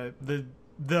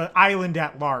the island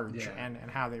at large, and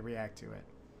how they react to it.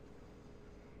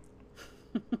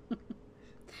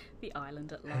 The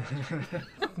island at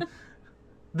large.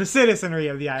 The citizenry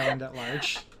of the island at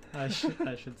large, I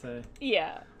should say.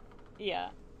 Yeah,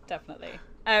 definitely.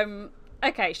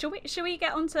 Okay, shall we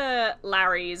get onto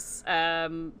Larry's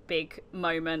big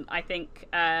moment? I think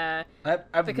because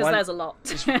there's a lot.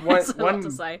 There's a lot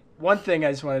to say. One thing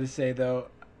I just wanted to say though,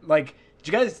 like, did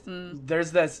you guys?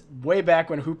 There's this way back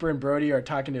when Hooper and Brody are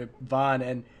talking to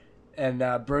Vaughn,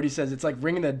 and Brody says it's like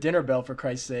ringing the dinner bell, for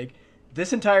Christ's sake.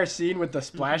 This entire scene with the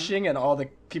splashing and all the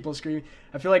people screaming,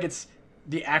 I feel like it's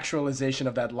the actualization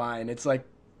of that line. It's like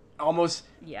almost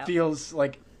feels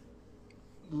like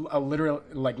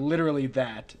literally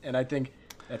that, and I think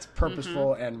that's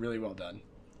purposeful and really well done.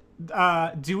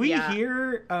 Do we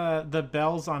hear the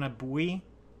bells on a buoy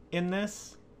in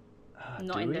this?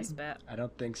 Not in this bit. I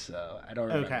don't think so. I don't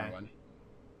remember one.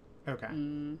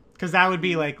 Okay. Because that would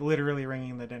be like literally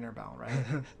ringing the dinner bell, right?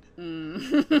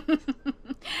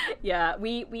 Yeah,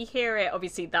 we hear it.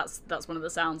 Obviously, that's one of the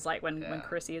sounds like when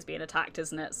Chrissy is being attacked,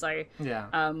 isn't it? So yeah.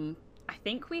 I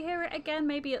think we hear it again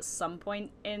maybe at some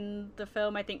point in the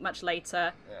film. I think much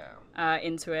later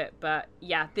into it. But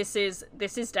yeah, this is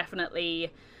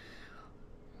definitely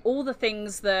all the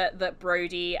things that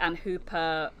Brody and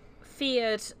Hooper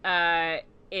feared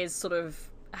is sort of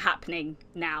happening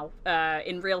now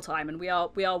in real time, and we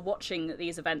are watching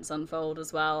these events unfold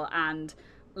as well. And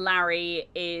Larry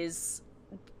is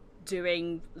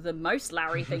doing the most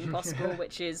Larry thing possible,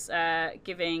 which is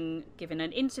giving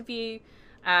an interview.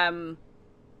 And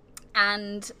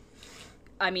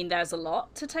I mean, there's a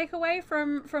lot to take away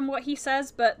from what he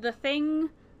says, but the thing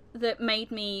that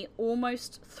made me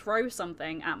almost throw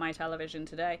something at my television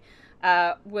today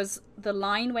was the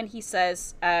line when he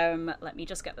says, let me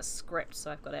just get the script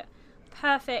so I've got it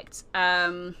perfect.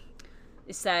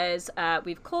 It says,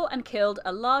 we've caught and killed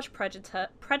a large predator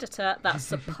that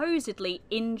supposedly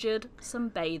injured some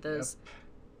bathers. Yep.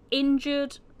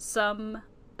 Injured some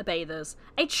bathers.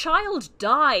 A child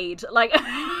died. Like,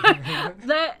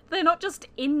 they're not just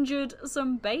injured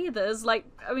some bathers. Like,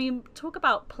 I mean, talk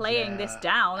about playing this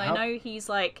down. I know he's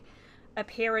like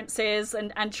appearances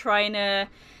and trying to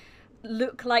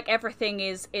look like everything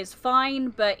is fine,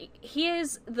 but he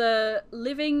is the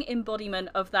living embodiment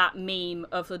of that meme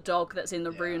of the dog that's in the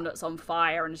room that's on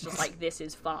fire and it's just like, this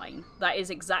is fine. That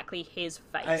is exactly his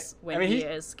face he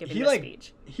is giving the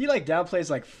speech. He like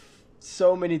downplays like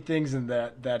so many things in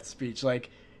that speech. Like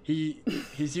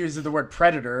he's using the word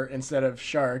predator instead of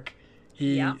shark.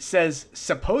 He says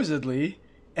supposedly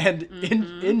and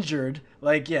injured.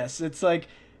 Like, yes, it's like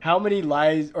how many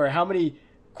lies or how many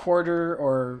quarter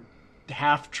or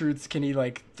half truths can he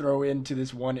like throw into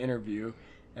this one interview?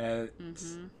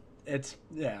 It's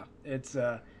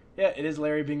Yeah, it is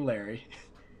Larry being Larry.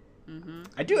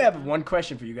 I do have one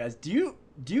question for you guys.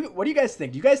 What do you guys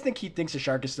think? Do you guys think he thinks a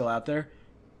shark is still out there?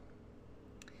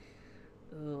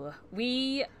 Ooh.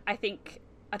 I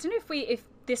don't know if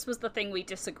this was the thing we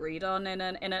disagreed on in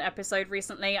an episode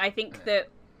recently. I think that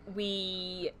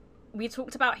we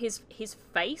talked about his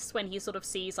face when he sort of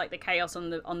sees like the chaos on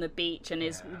the beach and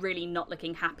is really not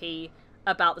looking happy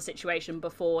about the situation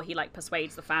before he like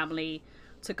persuades the family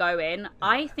to go in.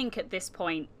 I think at this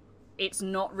point it's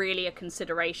not really a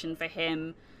consideration for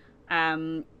him.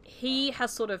 He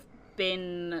has sort of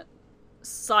been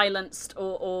silenced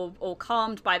or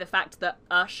calmed by the fact that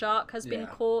a shark has been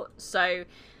caught. So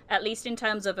at least in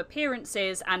terms of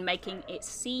appearances and making it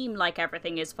seem like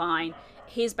everything is fine,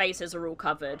 his bases are all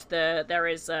covered. There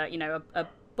is a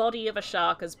body of a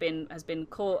shark has been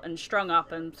caught and strung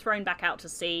up and thrown back out to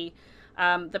sea.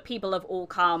 The people have all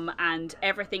come, and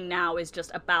everything now is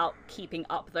just about keeping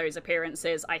up those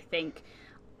appearances. I think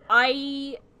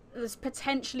there's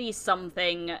potentially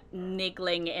something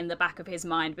niggling in the back of his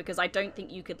mind, because I don't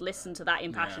think you could listen to that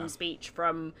impassioned speech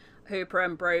from Hooper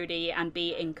and Brody and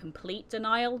be in complete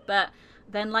denial. But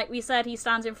then, like we said, he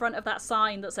stands in front of that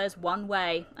sign that says one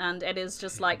way, and it is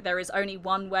just like there is only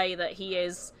one way that he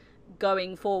is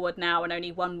going forward now, and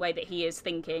only one way that he is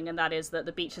thinking, and that is that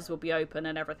the beaches will be open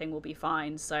and everything will be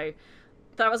fine. So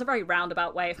that was a very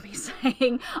roundabout way of me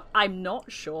saying I'm not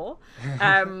sure.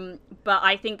 But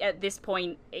I think at this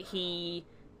point he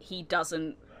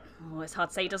doesn't, it's hard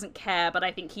to say he doesn't care, but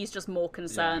I think he's just more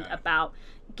concerned about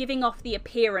giving off the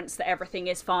appearance that everything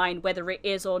is fine, whether it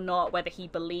is or not, whether he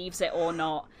believes it or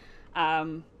not.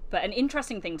 But an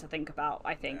interesting thing to think about,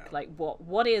 I think, like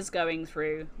what is going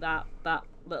through that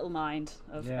little mind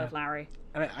of Larry.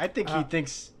 I mean, I think he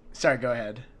thinks... Sorry, go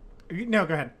ahead. No,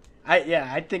 go ahead.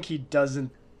 I think he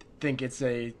doesn't think it's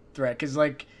a threat, because,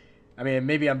 like, I mean,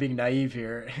 maybe I'm being naive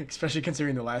here, especially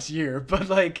considering the last year, but,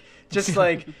 like, just,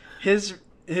 like,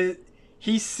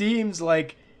 he seems,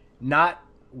 like, not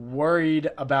worried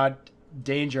about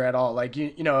danger at all. Like,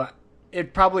 you know,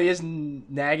 it probably is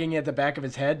nagging at the back of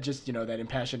his head, just, you know, that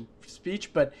impassioned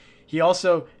speech, but he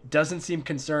also doesn't seem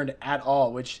concerned at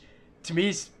all, which to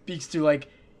me speaks to, like,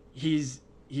 he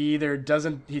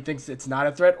thinks it's not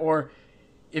a threat, or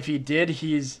if he did,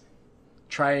 he's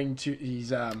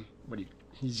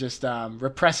just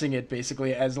repressing it,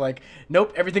 basically, as like,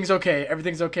 nope, everything's okay,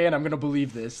 and I'm gonna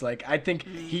believe this. Like, I think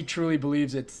he truly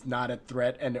believes it's not a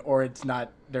threat, or it's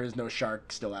not, there's no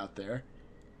shark still out there.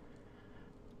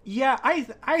 Yeah,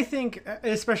 I think,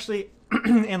 especially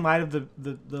in light of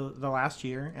the last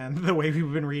year and the way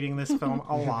we've been reading this film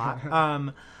a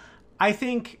lot, I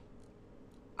think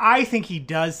he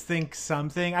does think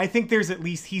something. I think there's at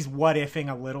least, he's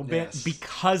what-ifing a little bit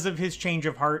because of his change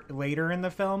of heart later in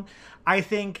the film. I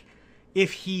think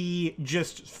if he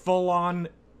just full on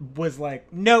was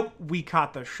like, nope, we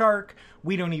caught the shark,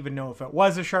 we don't even know if it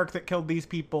was a shark that killed these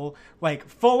people, like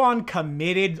full on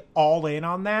committed all in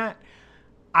on that,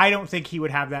 I don't think he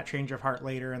would have that change of heart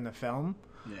later in the film.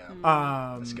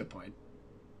 Yeah, that's a good point.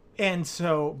 And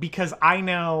so, because I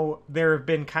know there have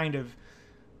been kind of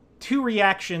two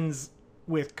reactions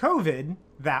with COVID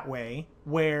that way,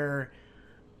 where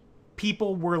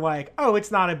people were like, oh,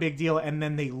 it's not a big deal, and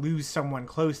then they lose someone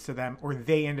close to them, or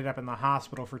they ended up in the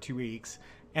hospital for 2 weeks,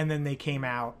 and then they came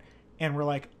out and were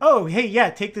like, oh, hey, yeah,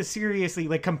 take this seriously,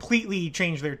 like completely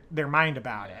change their mind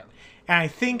about it. And I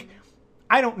think,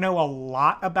 I don't know a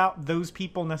lot about those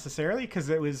people necessarily, because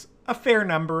it was a fair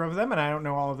number of them, and I don't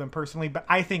know all of them personally, but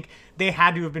I think they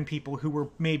had to have been people who were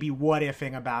maybe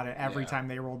what-ifing about it every time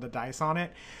they rolled the dice on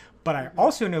it. But I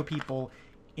also know people,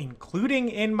 including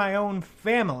in my own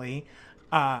family,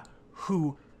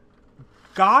 who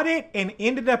got it and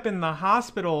ended up in the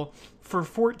hospital for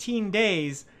 14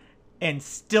 days and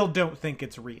still don't think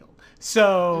it's real.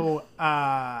 So,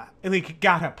 like,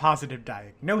 got a positive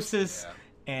diagnosis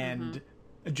and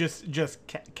just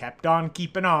kept on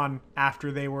keeping on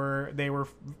after they were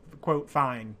quote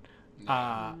fine,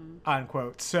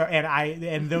 unquote. So,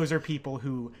 and those are people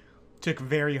who took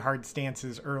very hard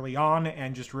stances early on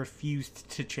and just refused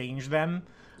to change them.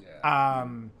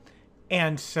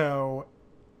 And so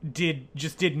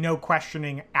did no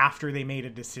questioning after they made a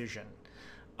decision.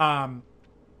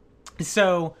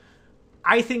 So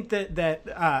I think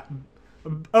that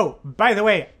oh, by the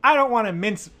way, I don't want to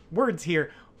mince words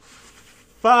here.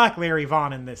 Fuck Larry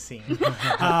Vaughn in this scene.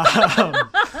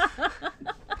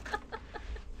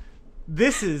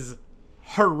 This is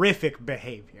horrific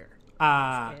behavior.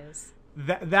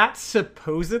 That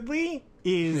supposedly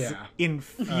is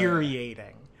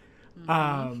infuriating.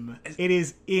 It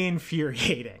is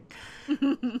infuriating.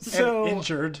 So and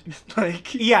injured,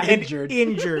 like injured.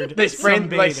 Injured. They sprained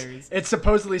bathers. It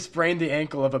supposedly sprained the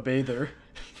ankle of a bather.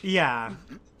 Yeah.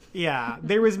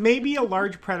 There was maybe a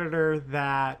large predator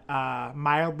that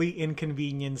mildly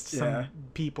inconvenienced some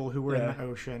people who were in the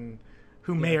ocean,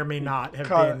 who may or may not have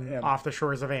been off the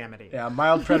shores of Amity. Yeah, a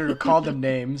mild predator called them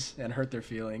names and hurt their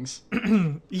feelings.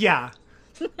 Yeah.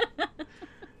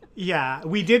 Yeah,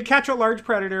 we did catch a large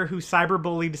predator who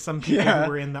cyberbullied some people who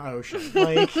were in the ocean.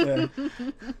 Like,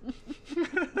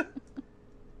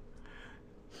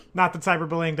 not that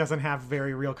cyberbullying doesn't have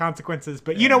very real consequences,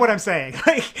 but you know what I'm saying.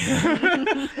 Like,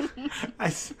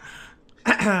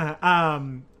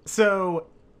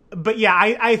 but yeah,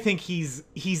 I think he's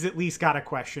at least got a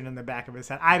question in the back of his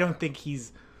head. I don't think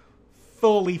he's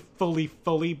fully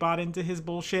bought into his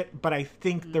bullshit, but I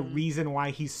think the reason why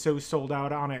he's so sold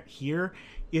out on it here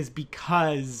is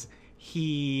because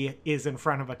he is in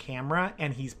front of a camera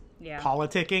and he's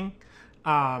politicking.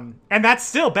 And that's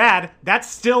still bad. That's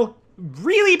still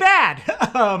really bad.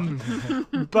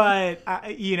 But,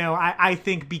 I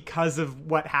think because of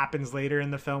what happens later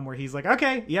in the film where he's like,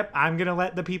 okay, yep, I'm going to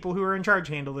let the people who are in charge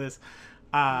handle this.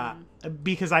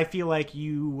 Because I feel like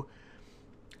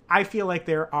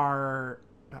there are,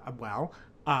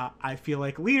 I feel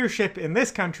like leadership in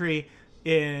this country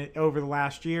over the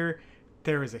last year,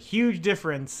 there is a huge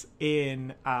difference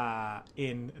in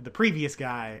the previous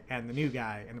guy and the new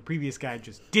guy, and the previous guy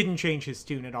just didn't change his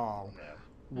tune at all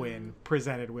when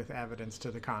presented with evidence to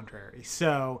the contrary.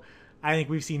 So I think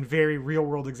we've seen very real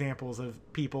world examples of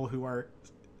people who are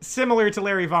similar to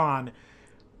Larry Vaughn,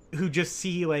 who just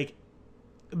see like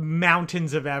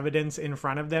mountains of evidence in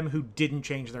front of them who didn't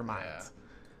change their minds.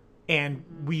 And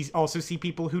we also see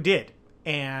people who did,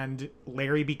 and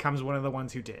Larry becomes one of the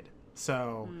ones who did.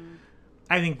 So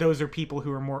I think those are people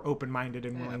who are more open-minded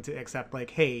and willing to accept,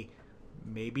 like, hey,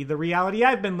 maybe the reality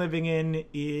I've been living in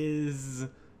is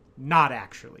not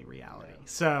actually reality.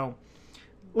 So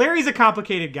Larry's a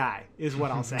complicated guy, is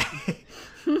what I'll say.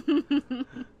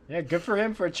 Yeah, good for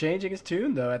him for changing his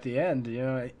tune, though, at the end.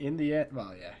 In the end,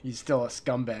 he's still a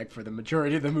scumbag for the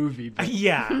majority of the movie. But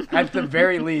at the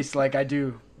very least, like,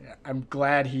 I'm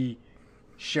glad he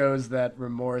shows that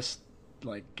remorse,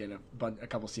 like, in a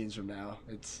couple scenes from now.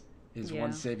 It's his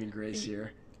one saving grace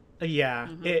here. Yeah,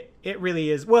 it really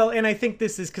is. Well, and I think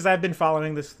this is because I've been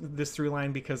following this through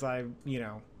line because I,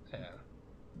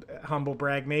 humble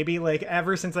brag maybe, like,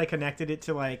 ever since I connected it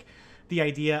to, like, the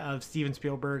idea of Steven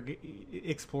Spielberg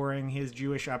exploring his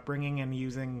Jewish upbringing and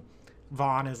using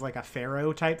Vaughn as like a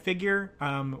pharaoh type figure,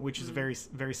 which is very,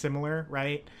 very similar,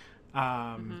 right?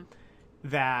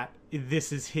 That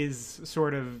this is his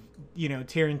sort of,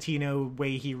 Tarantino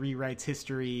way he rewrites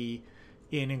history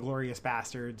in Inglourious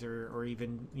Bastards or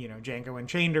even, Django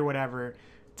Unchained or whatever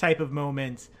type of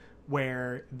moment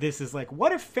where this is like,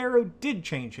 what if Pharaoh did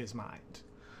change his mind?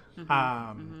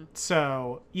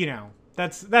 So,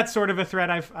 that's sort of a thread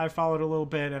I've followed a little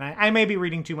bit, and I may be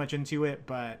reading too much into it,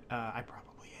 but I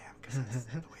probably am because that's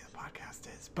the way the podcast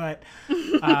is. But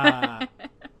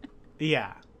yeah,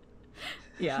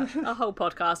 a whole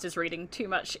podcast is reading too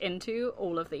much into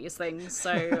all of these things.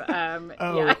 So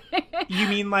you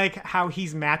mean like how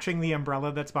he's matching the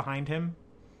umbrella that's behind him?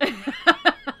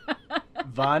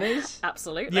 Vaughn is?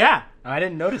 Absolutely. Yeah, I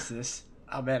didn't notice this.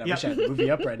 Oh man, I wish I had the movie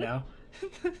up right now.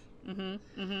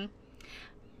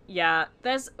 Yeah,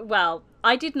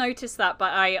 I did notice that,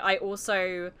 but I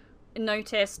also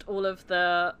noticed all of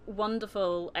the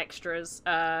wonderful extras,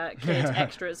 kid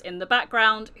extras in the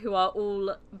background who are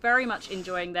all very much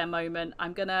enjoying their moment.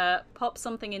 I'm gonna pop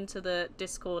something into the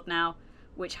Discord now,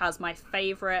 which has my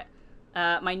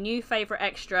new favorite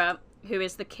extra, who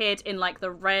is the kid in like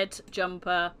the red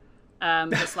jumper,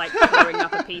 just like throwing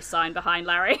up a peace sign behind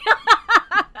Larry.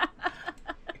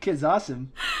 Kid's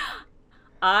awesome.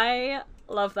 I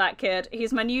love that kid.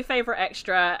 He's my new favorite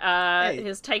extra.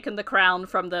 He's taken the crown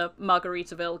from the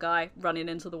Margaritaville guy running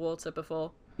into the water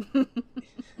before.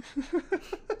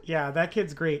 Yeah, that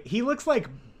kid's great. He looks like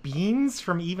Beans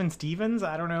from Even Stevens.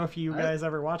 I don't know if you guys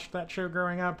ever watched that show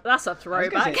growing up. That's a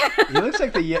throwback. He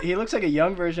looks like a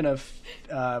young version of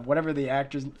whatever the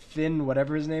actor's Finn,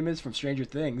 whatever his name is from Stranger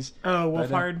Things. Oh,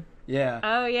 Wolfhard. Yeah.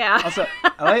 Oh yeah. Also,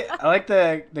 I like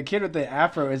the kid with the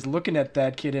afro is looking at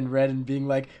that kid in red and being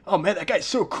like, "Oh man, that guy's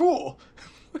so cool."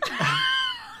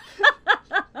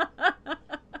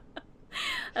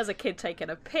 There's a kid taking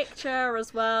a picture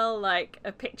as well, like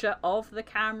a picture of the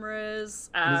cameras.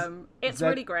 It's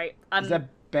really great. Is that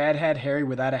bad hat Harry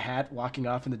without a hat walking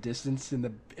off in the distance in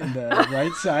the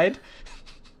right side?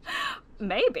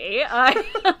 Maybe.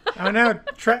 Oh no,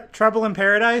 Trouble in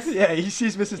Paradise? Yeah, he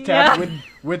sees Mrs. Taft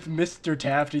with Mr.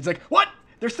 Taft. He's like, what?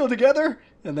 They're still together?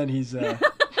 And then he's...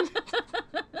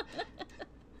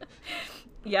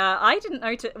 Yeah, I didn't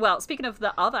notice... Well, speaking of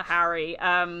the other Harry,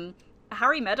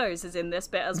 Harry Meadows is in this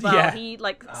bit as well. Yeah. He,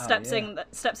 like, steps in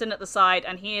at the side,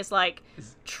 and he is, like,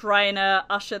 trying to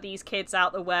usher these kids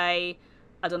out the way.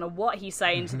 I don't know what he's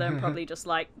saying to them. Probably just,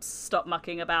 like, stop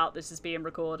mucking about. This is being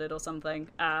recorded or something.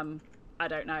 I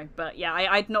don't know. But, yeah,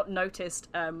 I'd not noticed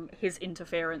his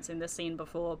interference in this scene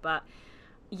before. But,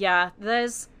 yeah,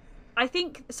 there's... I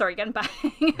think... Sorry, getting back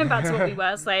to what we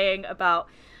were saying about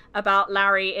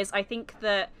Larry is I think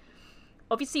that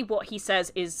obviously what he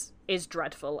says is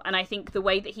dreadful, and I think the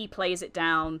way that he plays it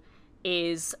down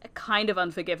is kind of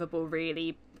unforgivable,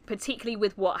 really, particularly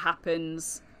with what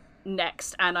happens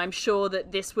next. And I'm sure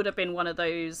that this would have been one of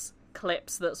those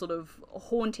clips that sort of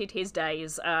haunted his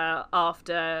days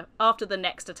after the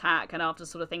next attack, and after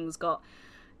sort of things got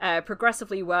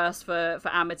progressively worse for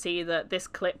Amity, that this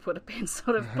clip would have been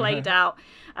sort of played out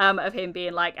of him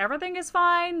being like, everything is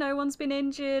fine, no one's been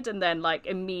injured, and then like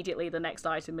immediately the next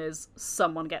item is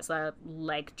someone gets their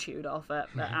leg chewed off at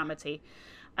Amity.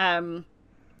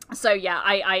 So yeah,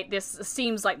 I this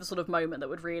seems like the sort of moment that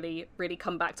would really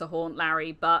come back to haunt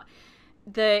Larry. But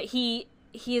he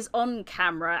is on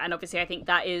camera, and obviously I think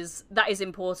that is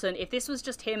important. If this was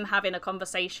just him having a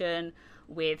conversation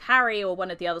with Harry or one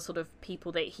of the other sort of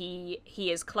people that he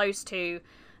is close to,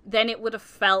 then it would have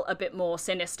felt a bit more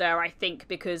sinister, I think,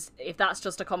 because if that's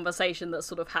just a conversation that's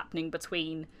sort of happening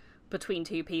between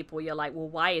two people, you're like, well,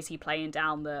 why is he playing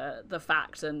down the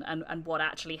fact and what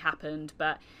actually happened?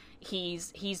 But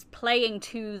he's playing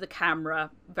to the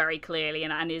camera very clearly,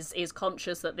 and is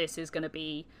conscious that this is going to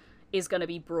be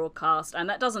broadcast, and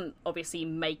that doesn't obviously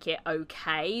make it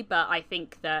okay, but I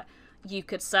think that you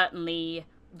could certainly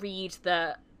read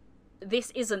that this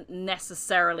isn't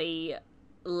necessarily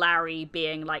Larry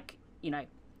being like, you know,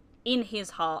 in his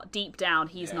heart, deep down,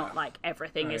 he's not like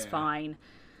everything is fine.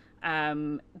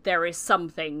 There is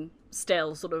something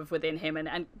still sort of within him,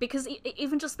 and because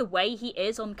even just the way he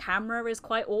is on camera is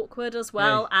quite awkward as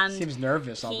well, and seems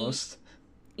nervous almost.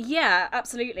 Yeah,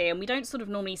 absolutely, and we don't sort of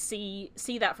normally see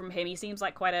that from him. He seems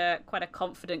like quite a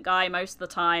confident guy most of the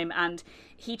time, and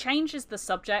he changes the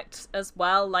subject as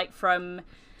well, like from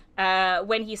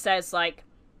when he says, like,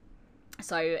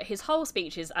 so his whole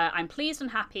speech is, I'm pleased and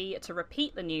happy to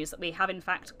repeat the news that we have in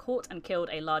fact caught and killed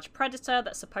a large predator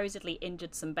that supposedly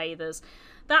injured some bathers.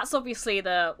 That's obviously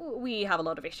we have a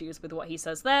lot of issues with what he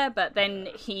says there, but then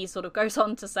he sort of goes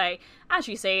on to say, as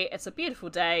you see, it's a beautiful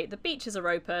day, the beaches are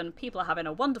open, people are having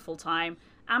a wonderful time.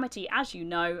 Amity, as you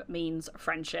know, means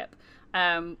friendship,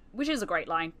 which is a great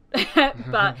line.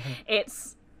 But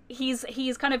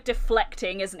he's kind of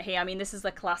deflecting, isn't he? I mean, this is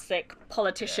the classic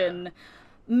politician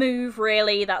move,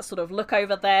 really, that sort of look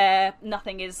over there,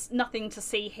 nothing to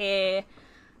see here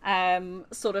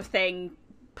sort of thing.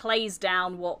 Plays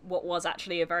down what was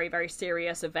actually a very, very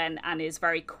serious event, and is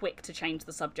very quick to change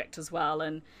the subject as well,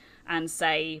 and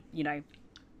say, you know,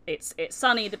 it's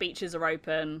sunny, the beaches are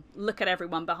open, look at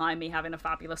everyone behind me having a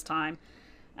fabulous time.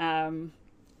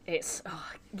 This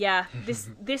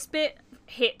bit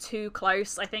hit too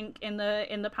close, I think, in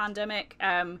the pandemic,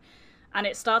 and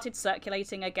it started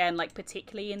circulating again, like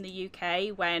particularly in the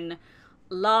UK, when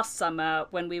last summer,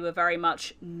 when we were very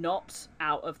much not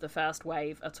out of the first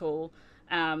wave at all,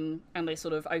 and they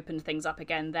sort of opened things up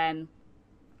again, then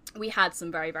we had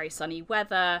some very, very sunny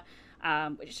weather,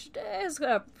 which is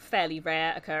a fairly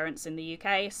rare occurrence in the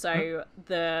UK. So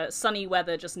the sunny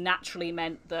weather just naturally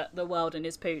meant that the world and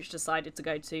his pooch decided to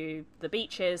go to the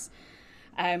beaches.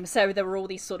 So there were all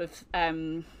these sort of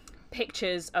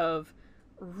pictures of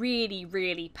really,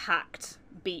 really packed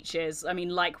beaches. I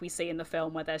mean, like we see in the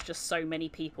film, where there's just so many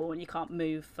people and you can't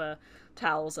move for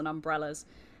towels and umbrellas.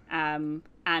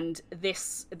 And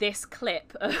this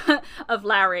clip of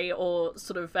Larry, or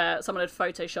sort of someone had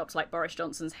photoshopped like Boris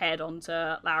Johnson's head onto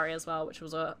Larry as well, which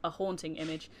was a haunting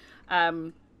image.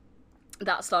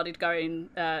 That started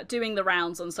doing the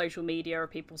rounds on social media of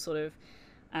people sort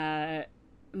of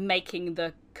making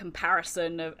the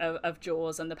comparison of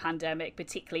Jaws and the pandemic,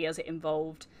 particularly as it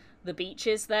involved the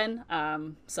beaches then.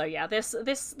 So yeah, this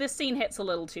scene hits a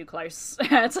little too close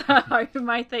to home,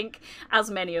 I think, as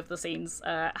many of the scenes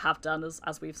have done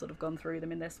as we've sort of gone through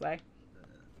them in this way.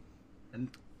 And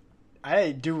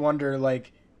I do wonder,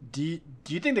 like, do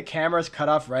you think the cameras cut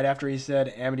off right after he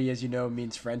said Amity, as you know,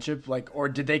 means friendship? Like, or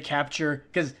did they capture,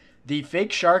 because the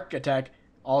fake shark attack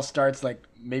all starts like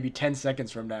maybe 10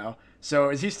 seconds from now. So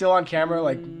is he still on camera,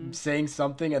 like saying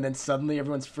something, and then suddenly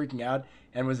everyone's freaking out?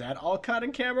 And was that all caught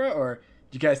in camera, or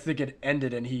do you guys think it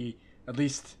ended and he at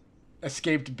least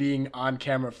escaped being on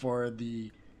camera for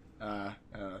the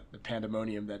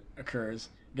pandemonium that occurs.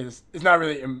 Because it's not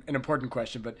really an important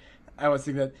question, but I always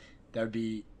think that would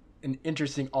be an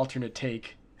interesting alternate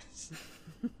take.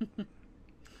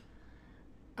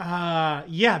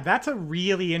 Yeah, that's a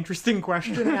really interesting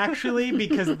question, actually,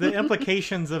 because the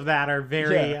implications of that are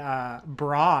very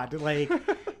broad. Like,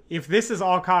 if this is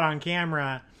all caught on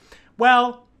camera,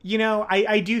 well, you know,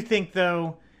 I do think,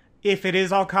 though, if it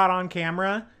is all caught on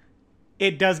camera,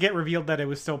 it does get revealed that it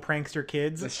was still prankster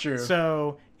kids. That's true.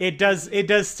 So it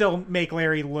does still make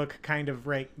Larry look kind of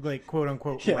right, like quote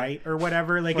unquote right or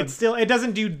whatever. Like it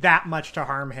doesn't do that much to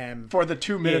harm him for the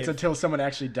 2 minutes until someone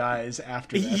actually dies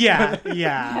after that.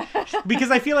 Yeah.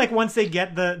 Because I feel like once they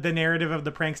get the narrative of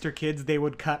the prankster kids, they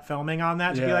would cut filming on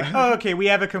that to be like, oh, okay, we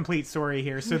have a complete story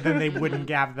here. So then they wouldn't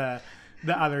have the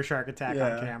other shark attack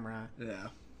on camera. Yeah.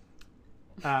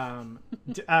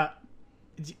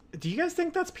 Do you guys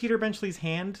think that's Peter Benchley's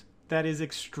hand that is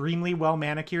extremely well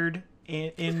manicured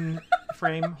in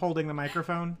frame holding the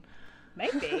microphone?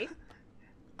 Maybe.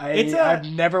 I've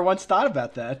never once thought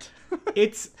about that.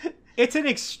 It's an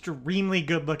extremely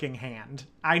good looking hand.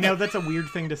 I know that's a weird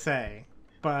thing to say,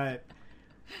 but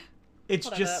it's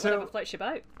whatever floats your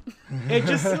boat. It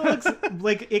just looks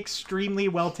like extremely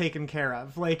well taken care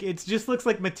of. Like it just looks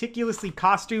like meticulously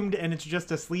costumed, and it's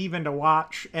just a sleeve and a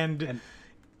watch and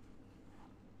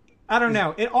I don't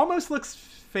know. It almost looks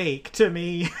fake to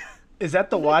me. Is that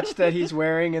the watch that he's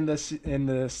wearing in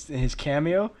his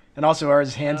cameo? And also, are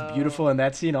his hands beautiful in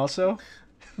that scene also?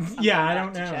 Yeah, I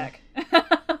don't know. Check.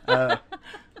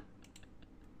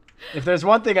 If there's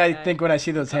one thing I think when I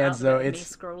see those hands, though, it's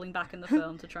me scrolling back in the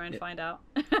film to try and find out.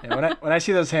 When I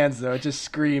see those hands, though, it just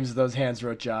screams those hands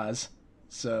wrote Jaws.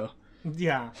 So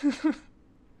yeah,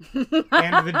 and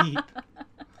the Deep.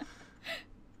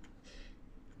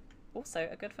 Also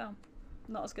a good film.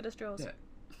 Not as good as Jaws.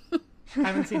 Yeah. I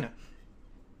haven't seen it.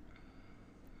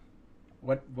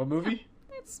 What movie?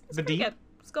 It's The pretty Deep? good.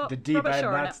 It's got The Deep. Robert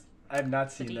Shaw in it. I have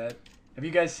not seen that. Have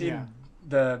you guys seen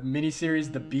the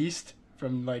miniseries The Beast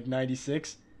from like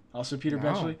 '96? Also Peter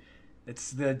Benchley.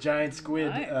 It's the giant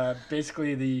squid. No.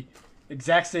 Basically the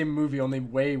exact same movie, only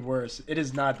way worse. It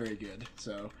is not very good,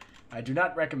 so I do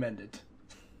not recommend it.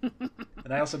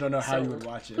 And I also don't know how you would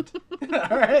watch it.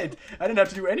 All right, I didn't have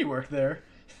to do any work there.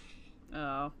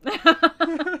 Oh.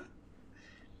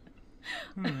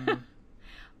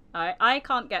 I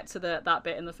can't get to that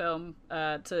bit in the film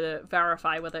to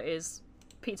verify whether it is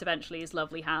Peter Benchley's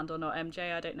lovely hand or not.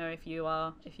 MJ, I don't know if you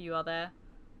are there.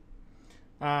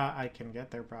 I can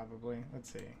get there probably.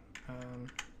 Let's see.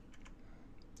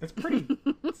 It's pretty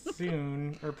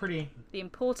soon, or pretty. The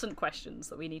important questions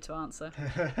that we need to answer.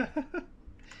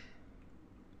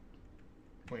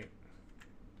 Wait.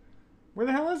 Where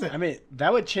the hell is it? I mean,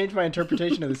 that would change my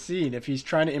interpretation of the scene if he's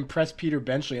trying to impress Peter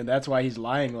Benchley and that's why he's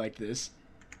lying like this.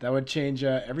 That would change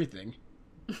everything.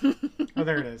 Oh,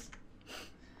 there it is.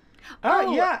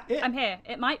 Oh, yeah. I'm here.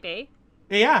 It might be.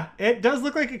 Yeah, it does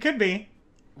look like it could be.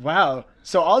 Wow.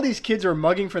 So all these kids who are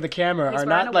mugging for the camera He's are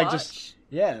wearing not a like watch. just...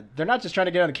 Yeah, they're not just trying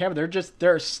to get on the camera. They're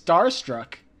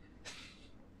starstruck.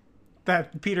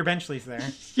 That Peter Benchley's there.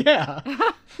 Yeah.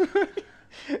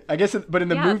 I guess, but in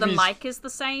the movies... the mic is the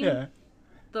same. Yeah.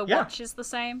 The watch is the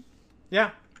same.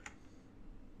 Yeah.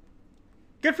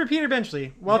 Good for Peter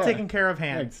Benchley. Well taken care of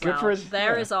hands. Good for his...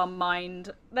 There is our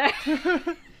mind...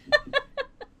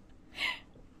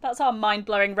 That's our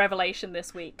mind-blowing revelation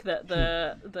this week, that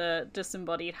the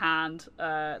disembodied hand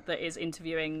that is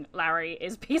interviewing Larry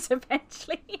is Peter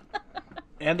Benchley.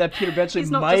 And that Peter Benchley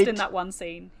He's not just in that one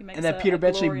scene. He makes a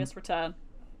glorious return.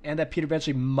 And that Peter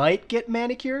Benchley might get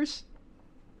manicures?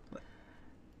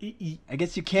 I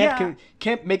guess you can't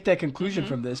make that conclusion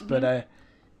from this, but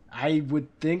I would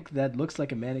think that looks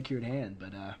like a manicured hand,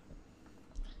 but...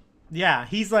 Yeah,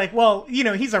 he's like, well, you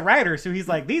know, he's a writer, so he's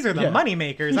like, these are the money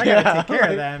makers. I gotta take care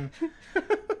of them.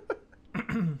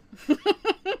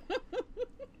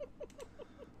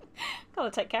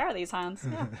 Gotta take care of these hands.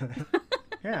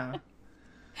 Yeah.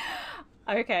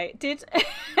 Okay. Did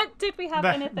we have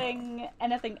anything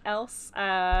else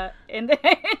in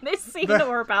this scene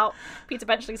or about Peter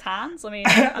Benchley's hands? I mean,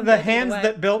 the hands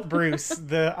that built Bruce,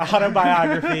 the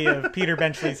autobiography of Peter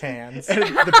Benchley's hands. And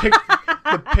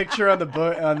the picture on the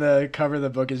book, on the cover of the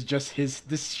book, is just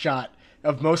this shot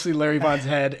of mostly Larry Vaughn's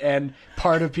head and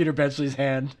part of Peter Benchley's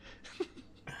hand.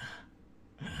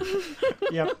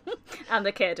 Yep. And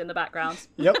the kid in the background.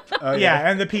 Yep. Yeah,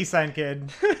 and the peace sign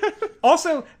kid.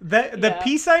 Also, the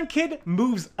peace sign kid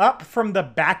moves up from the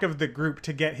back of the group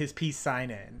to get his peace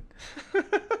sign in.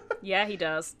 Yeah, he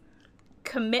does.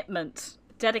 Commitment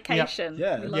dedication.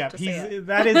 Yeah. We love to see it.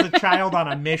 That is a child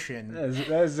on a mission.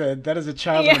 That is a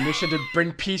child on a mission to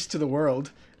bring peace to the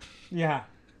world. Yeah.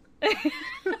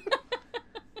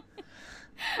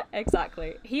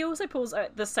 Exactly. He also pulls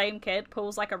the same kid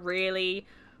pulls like a really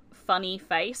funny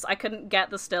face. I couldn't get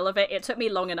the still of it. It took me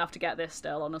long enough to get this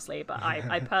still, honestly, but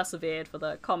I persevered for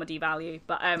the comedy value.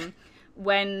 But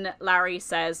when Larry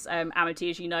says amity,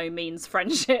 as you know, means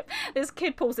friendship, this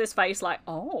kid pulls his face like,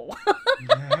 oh,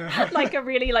 like a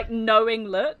really like knowing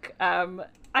look.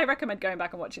 I recommend going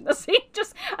back and watching the scene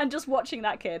just watching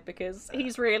that kid, because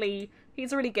he's really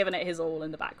given it his all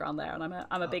in the background there, and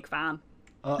I'm a big fan.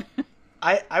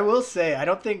 I will say, I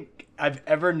don't think I've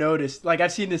ever noticed, like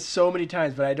I've seen this so many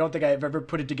times, but I don't think I've ever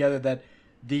put it together that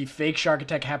the fake shark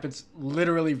attack happens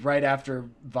literally right after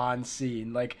Vaughn's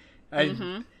scene. Like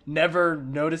I never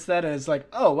noticed that, and it's like,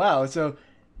 oh wow. So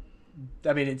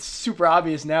I mean, it's super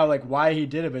obvious now like why he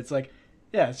did it, but it's like,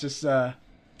 yeah, it's just a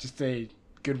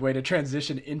good way to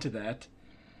transition into that.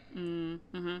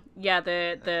 Yeah,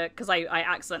 because I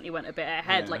accidentally went a bit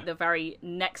ahead. Like the very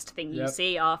next thing you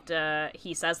see after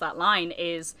he says that line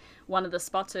is one of the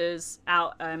spotters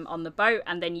out on the boat,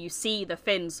 and then you see the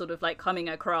fins sort of like coming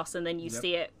across, and then you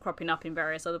see it cropping up in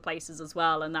various other places as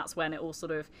well, and that's when it all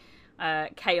sort of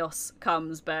chaos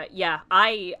comes. But yeah,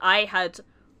 I had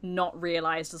not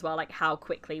realized as well like how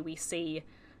quickly we see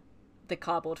the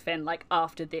cardboard fin like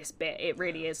after this bit. It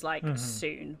really is like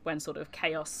soon when sort of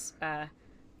chaos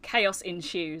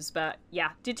ensues. But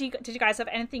yeah, did you guys have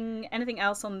anything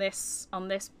else on this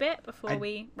bit before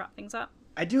we wrap things up?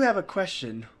 I do have a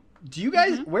question. Do you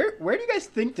guys where do you guys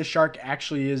think the shark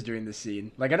actually is during the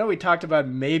scene? Like I know we talked about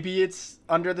maybe it's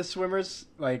under the swimmers,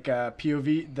 like the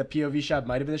POV shot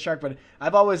might have been the shark, but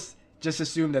I've always just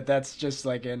assumed that that's just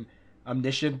like an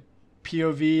omniscient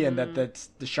POV and that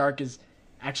the shark is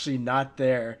actually not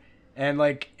there. And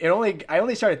like I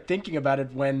only started thinking about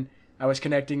it when I was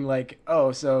connecting like,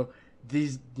 oh, so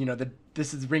these,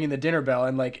 this is ringing the dinner bell,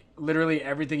 and like literally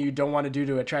everything you don't want to do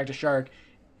to attract a shark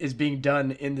is being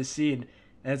done in the scene.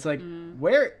 And it's like,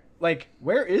 where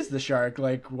is the shark?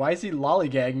 Like, why is he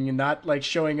lollygagging and not like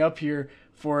showing up here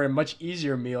for a much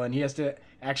easier meal? And he has to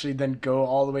actually then go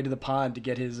all the way to the pond to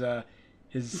get his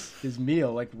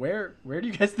meal. Like, where do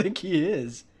you guys think he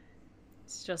is?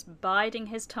 He's just biding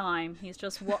his time. He's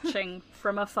just watching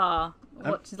from afar.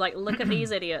 Like, look at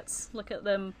these idiots. Look at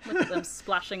them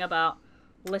splashing about.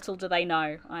 Little do they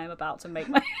know I am about to make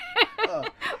my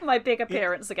my big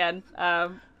appearance again. I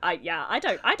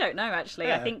don't know actually.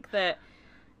 Yeah. I think that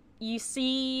you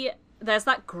see there's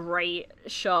that great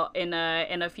shot in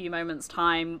a few moments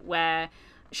time where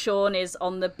Sean is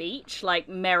on the beach, like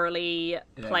merrily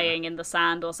playing in the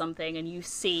sand or something, and you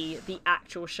see the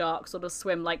actual shark sort of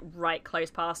swim like right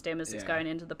close past him as it's going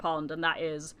into the pond, and that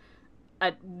is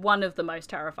one of the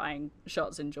most terrifying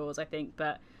shots in Jaws, I think.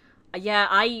 But yeah,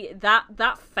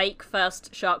 that fake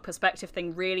first shark perspective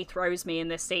thing really throws me in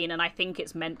this scene, and I think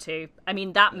it's meant to. I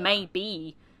mean, that may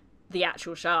be the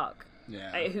actual shark.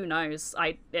 Yeah. Who knows?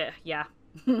 I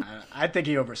think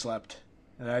he overslept.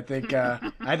 And I think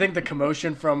the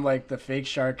commotion from like the fake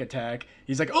shark attack,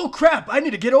 he's like, "Oh crap, I need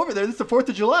to get over there. This is the 4th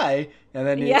of July." And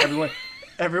then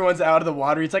everyone's out of the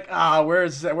water. He's like,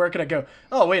 where can I go?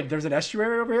 Oh wait, there's an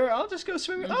estuary over here. I'll just go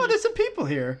swimming. Oh, there's some people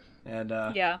here. And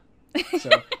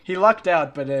so he lucked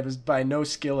out, but it was by no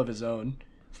skill of his own.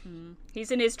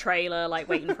 He's in his trailer, like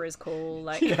waiting for his call.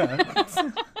 Like yeah,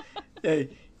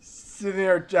 sitting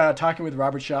there talking with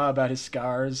Robert Shaw about his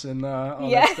scars and all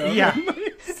that stuff. Yeah.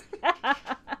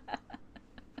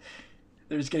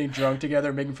 They're just getting drunk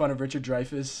together, making fun of Richard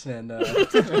Dreyfuss, and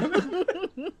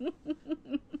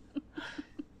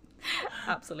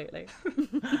absolutely.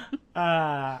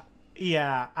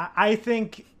 Yeah, I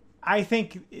think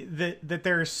that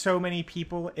there are so many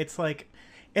people. It's like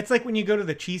when you go to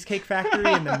the Cheesecake Factory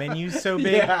and the menu's so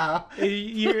big. Yeah.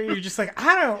 You're just like,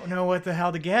 I don't know what the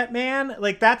hell to get, man.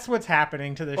 Like, that's what's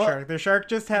happening to the shark. The shark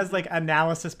just has, like,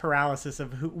 analysis paralysis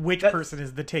of which person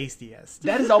is the tastiest.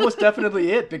 That is almost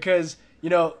definitely it, because,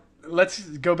 let's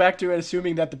go back to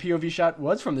assuming that the POV shot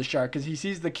was from the shark, because he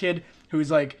sees the kid who's,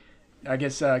 like, I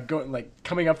guess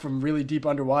coming up from really deep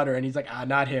underwater, and he's like,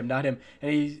 not him. And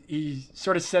he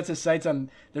sort of sets his sights on,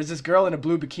 there's this girl in a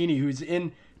blue bikini who's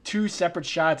in 2 separate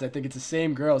shots. I think it's the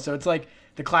same girl. So it's like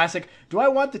the classic, do I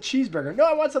want the cheeseburger? No,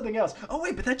 I want something else. Oh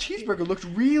wait, but that cheeseburger looks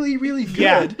really, really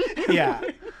good. Yeah.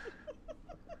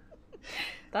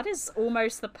 That is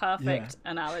almost the perfect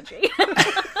analogy.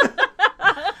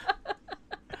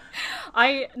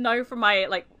 I know from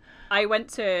my, I went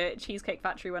to Cheesecake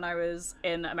Factory when I was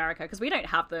in America, because we don't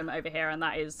have them over here, and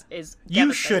that is you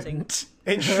devastating. shouldn't.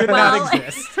 It should not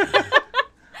exist.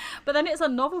 But then it's a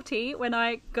novelty when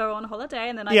I go on holiday,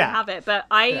 and then I Yeah. can have it. But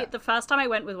the first time I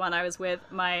went with one, I was with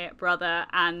my brother,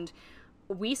 and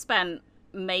we spent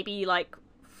maybe like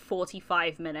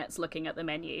 45 minutes looking at the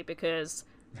menu because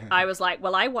I was like,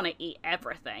 well, I want to eat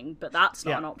everything, but that's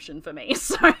not an option for me.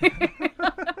 So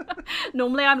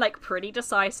normally I'm like pretty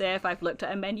decisive. I've looked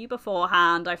at a menu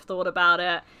beforehand. I've thought about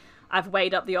it. I've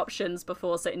weighed up the options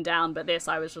before sitting down, but this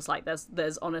I was just like,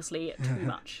 there's honestly too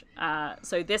much.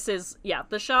 So this is,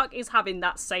 the shark is having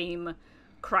that same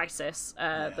crisis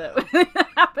that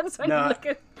happens when you look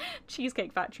at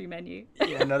Cheesecake Factory menu.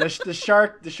 Yeah, no, the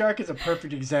shark is a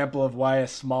perfect example of why a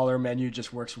smaller menu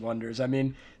just works wonders. I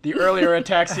mean, the earlier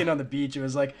attack scene on the beach, it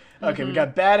was like, okay, we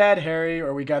got Bad Ad Harry,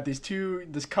 or we got this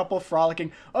couple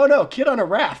frolicking. Oh no, kid on a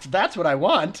raft, that's what I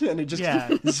want, and it just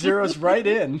zeroes right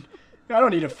in. I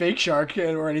don't need a fake shark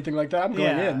or anything like that. I'm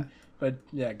going in, but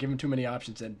give him too many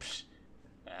options and.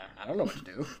 I don't know what to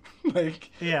do.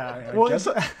 I guess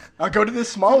I'll go to this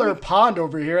smaller pond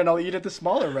over here and I'll eat at the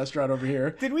smaller restaurant over here.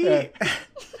 Did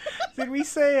we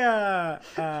say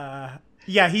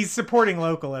he's supporting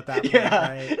local at that point,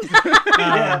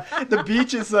 right? The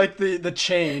beach is like the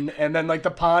chain, and then like the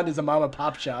pond is a mom and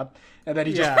pop shop, and then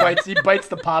he just bites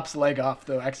the pop's leg off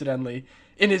though accidentally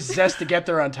in his zest to get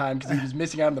there on time because he was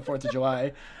missing out on the 4th of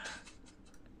July.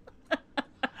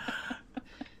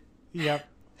 Yep.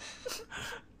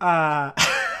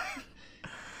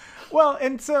 Well,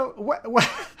 and so what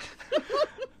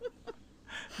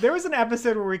there was an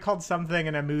episode where we called something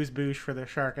an amuse-bouche for the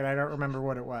shark, and I don't remember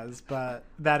what it was, but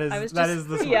that is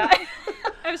this one. Yeah.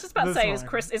 I was just about to say,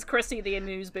 is Chrissy the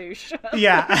amuse-bouche?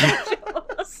 Yeah.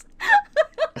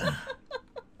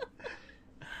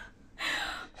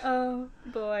 Oh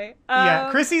boy.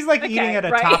 Chrissy's like eating at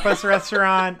a tapas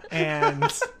restaurant,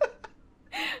 and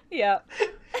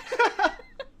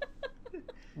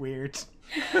weird.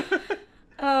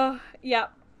 Oh, yeah.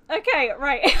 Okay,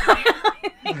 right.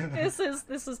 I think this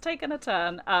has taken a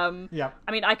turn. I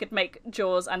mean, I could make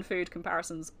Jaws and food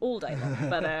comparisons all day long,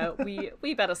 but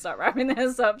we better start wrapping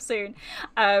this up soon.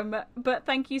 But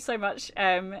thank you so much,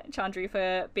 Chandru,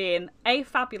 for being a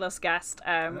fabulous guest.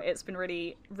 It's been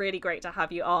really, really great to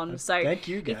have you on. So thank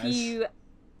you, guys. You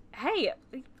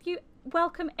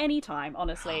welcome anytime,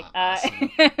 honestly.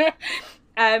 Awesome.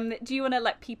 Do you want to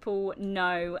let people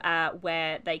know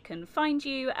where they can find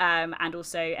you, and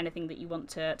also anything that you want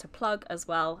to plug as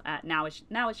well? Now is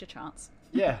your chance.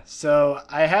 Yeah, so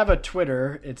I have a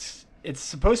Twitter. It's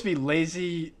supposed to be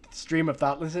Lazy Stream of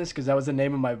Thoughtlessness because that was the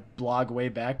name of my blog way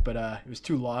back, but it was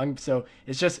too long. So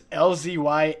it's just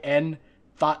LZYN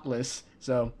Thoughtless.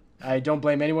 So I don't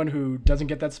blame anyone who doesn't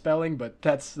get that spelling, but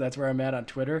that's where I'm at on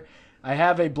Twitter. I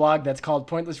have a blog that's called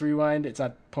Pointless Rewind. It's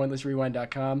at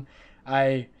pointlessrewind.com.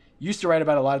 I used to write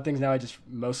about a lot of things. Now I just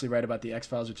mostly write about the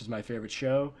X-Files, which is my favorite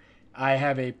show. I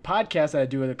have a podcast that I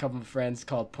do with a couple of friends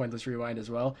called Pointless Rewind as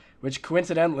well, which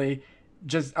coincidentally,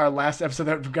 just our last episode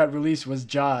that got released was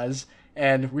Jaws,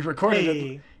 and we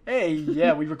recorded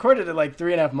it. We recorded it like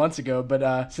 3.5 months ago,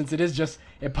 but since it is just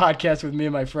a podcast with me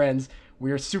and my friends,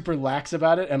 we are super lax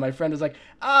about it, and my friend was like,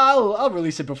 I'll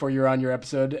release it before you're on your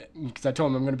episode, because I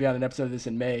told him I'm going to be on an episode of this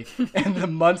in May, and the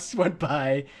months went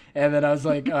by, and then I was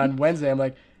like, on Wednesday, I'm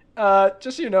like,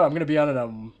 just so you know, I'm going to be on it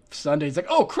on Sunday. He's like,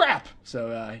 oh, crap!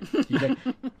 So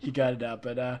he got it out,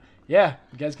 but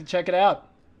you guys can check it out.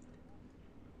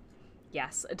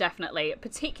 Yes, definitely.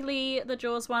 Particularly the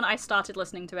Jaws one. I started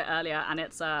listening to it earlier, and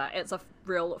it's a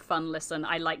real fun listen.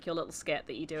 I like your little skit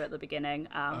that you do at the beginning.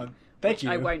 Thank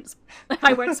you. I won't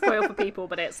spoil for people,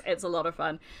 but it's a lot of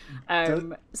fun.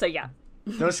 So yeah.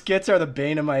 Those skits are the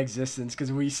bane of my existence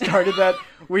because we started that.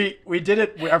 We did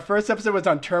it. Our first episode was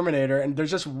on Terminator, and there's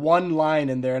just one line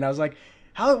in there, and I was like,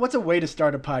 what's a way to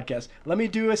start a podcast? Let me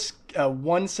do a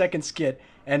 1-second skit,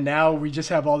 and now we just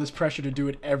have all this pressure to do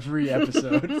it every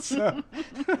episode. So.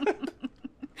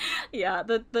 Yeah,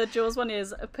 the Jaws one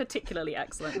is particularly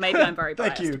excellent. Maybe I'm very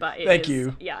biased, Thank you. But Thank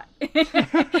you. Yeah,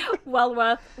 well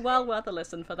worth a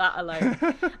listen for that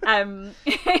alone.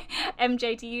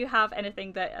 MJ, do you have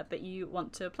anything that you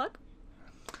want to plug?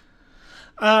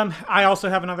 I also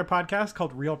have another podcast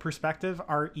called Real Perspective,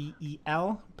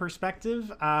 REEL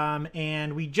Perspective,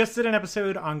 and we just did an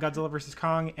episode on Godzilla vs.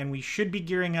 Kong, and we should be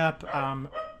gearing up.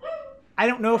 I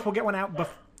don't know if we'll get one out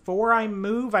before I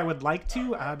move. I would like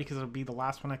to, because it'll be the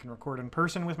last one I can record in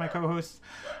person with my co-hosts.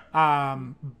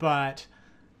 But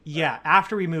yeah,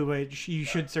 after we move, you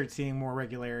should start seeing more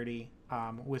regularity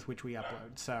with which we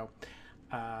upload. So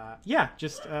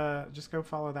just go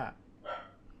follow that.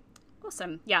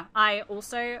 Awesome. Yeah, I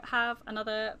also have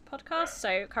another podcast.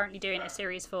 So currently doing a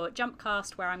series for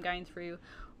Jumpcast where I'm going through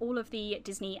all of the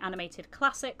Disney animated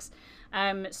classics.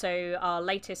 So our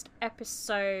latest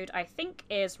episode, I think,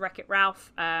 is Wreck-It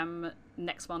Ralph.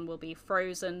 Next one will be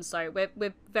Frozen. So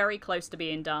we're very close to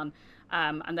being done.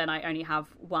 And then I only have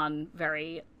one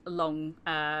very long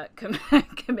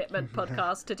commitment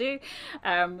podcast to do.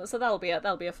 So that'll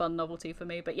be a fun novelty for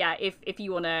me. But yeah, if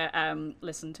you want to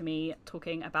listen to me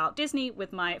talking about Disney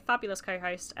with my fabulous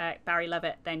co-host Barry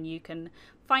Levitt, then you can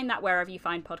find that wherever you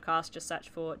find podcasts. Just search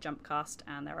for Jumpcast,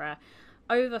 and there are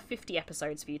over 50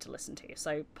 episodes for you to listen to,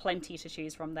 so plenty to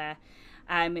choose from there.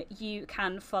 You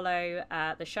can follow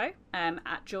the show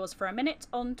at Jaws for a Minute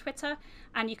on Twitter,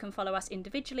 and you can follow us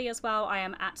individually as well. I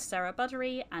am at Sarah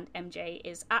Buddery, and MJ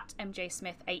is at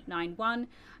MJSmith891.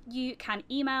 You can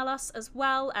email us as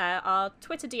well. Our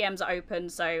Twitter DMs are open,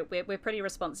 so we're pretty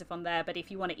responsive on there, but if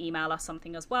you want to email us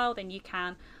something as well, then you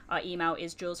can. Our email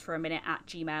is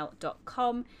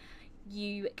jawsforaminute@gmail.com.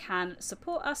 You can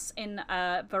support us in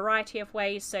a variety of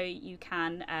ways, so you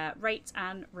can rate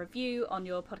and review on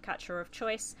your podcatcher of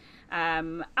choice.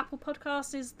 Apple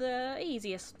Podcasts is the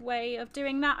easiest way of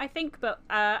doing that, I think, but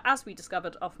as we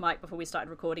discovered off mic before we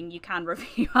started recording, you can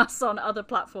review us on other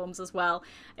platforms as well.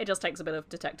 It just takes a bit of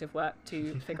detective work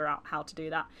to figure out how to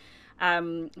do that,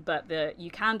 but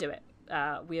you can do it.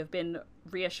 We have been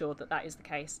reassured that that is the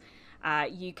case.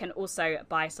 You can also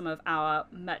buy some of our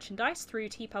merchandise through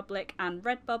TeePublic and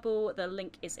Redbubble. The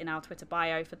link is in our Twitter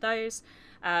bio for those.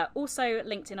 Also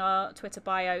linked in our Twitter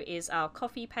bio is our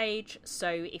Ko-fi page. So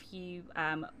if you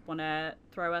want to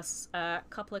throw us a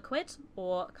couple of quid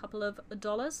or a couple of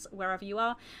dollars, wherever you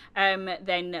are,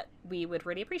 then we would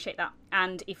really appreciate that.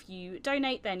 And if you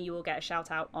donate, then you will get a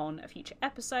shout out on a future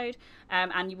episode.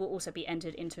 And you will also be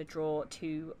entered into a draw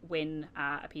to win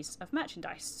a piece of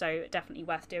merchandise. So definitely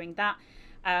worth doing that.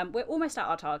 We're almost at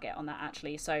our target on that,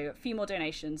 actually, so a few more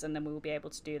donations and then we will be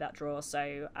able to do that draw.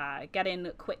 So get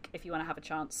in quick if you want to have a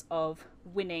chance of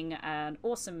winning an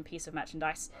awesome piece of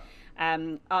merchandise.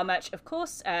 Our merch, of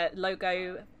course,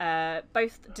 logo,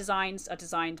 both designs are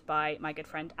designed by my good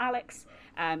friend Alex.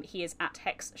 He is at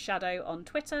Hex Shadow on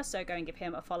Twitter, so go and give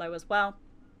him a follow as well.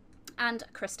 And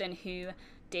Kristen, who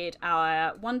did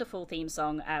our wonderful theme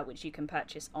song, which you can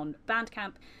purchase on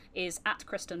Bandcamp, is at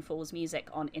Kristen Falls Music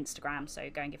on Instagram, so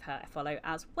go and give her a follow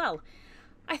as well.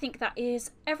 I think that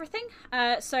is everything.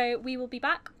 So we will be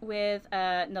back with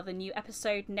another new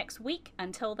episode next week.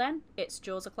 Until then, it's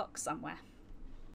Jaws o'clock somewhere.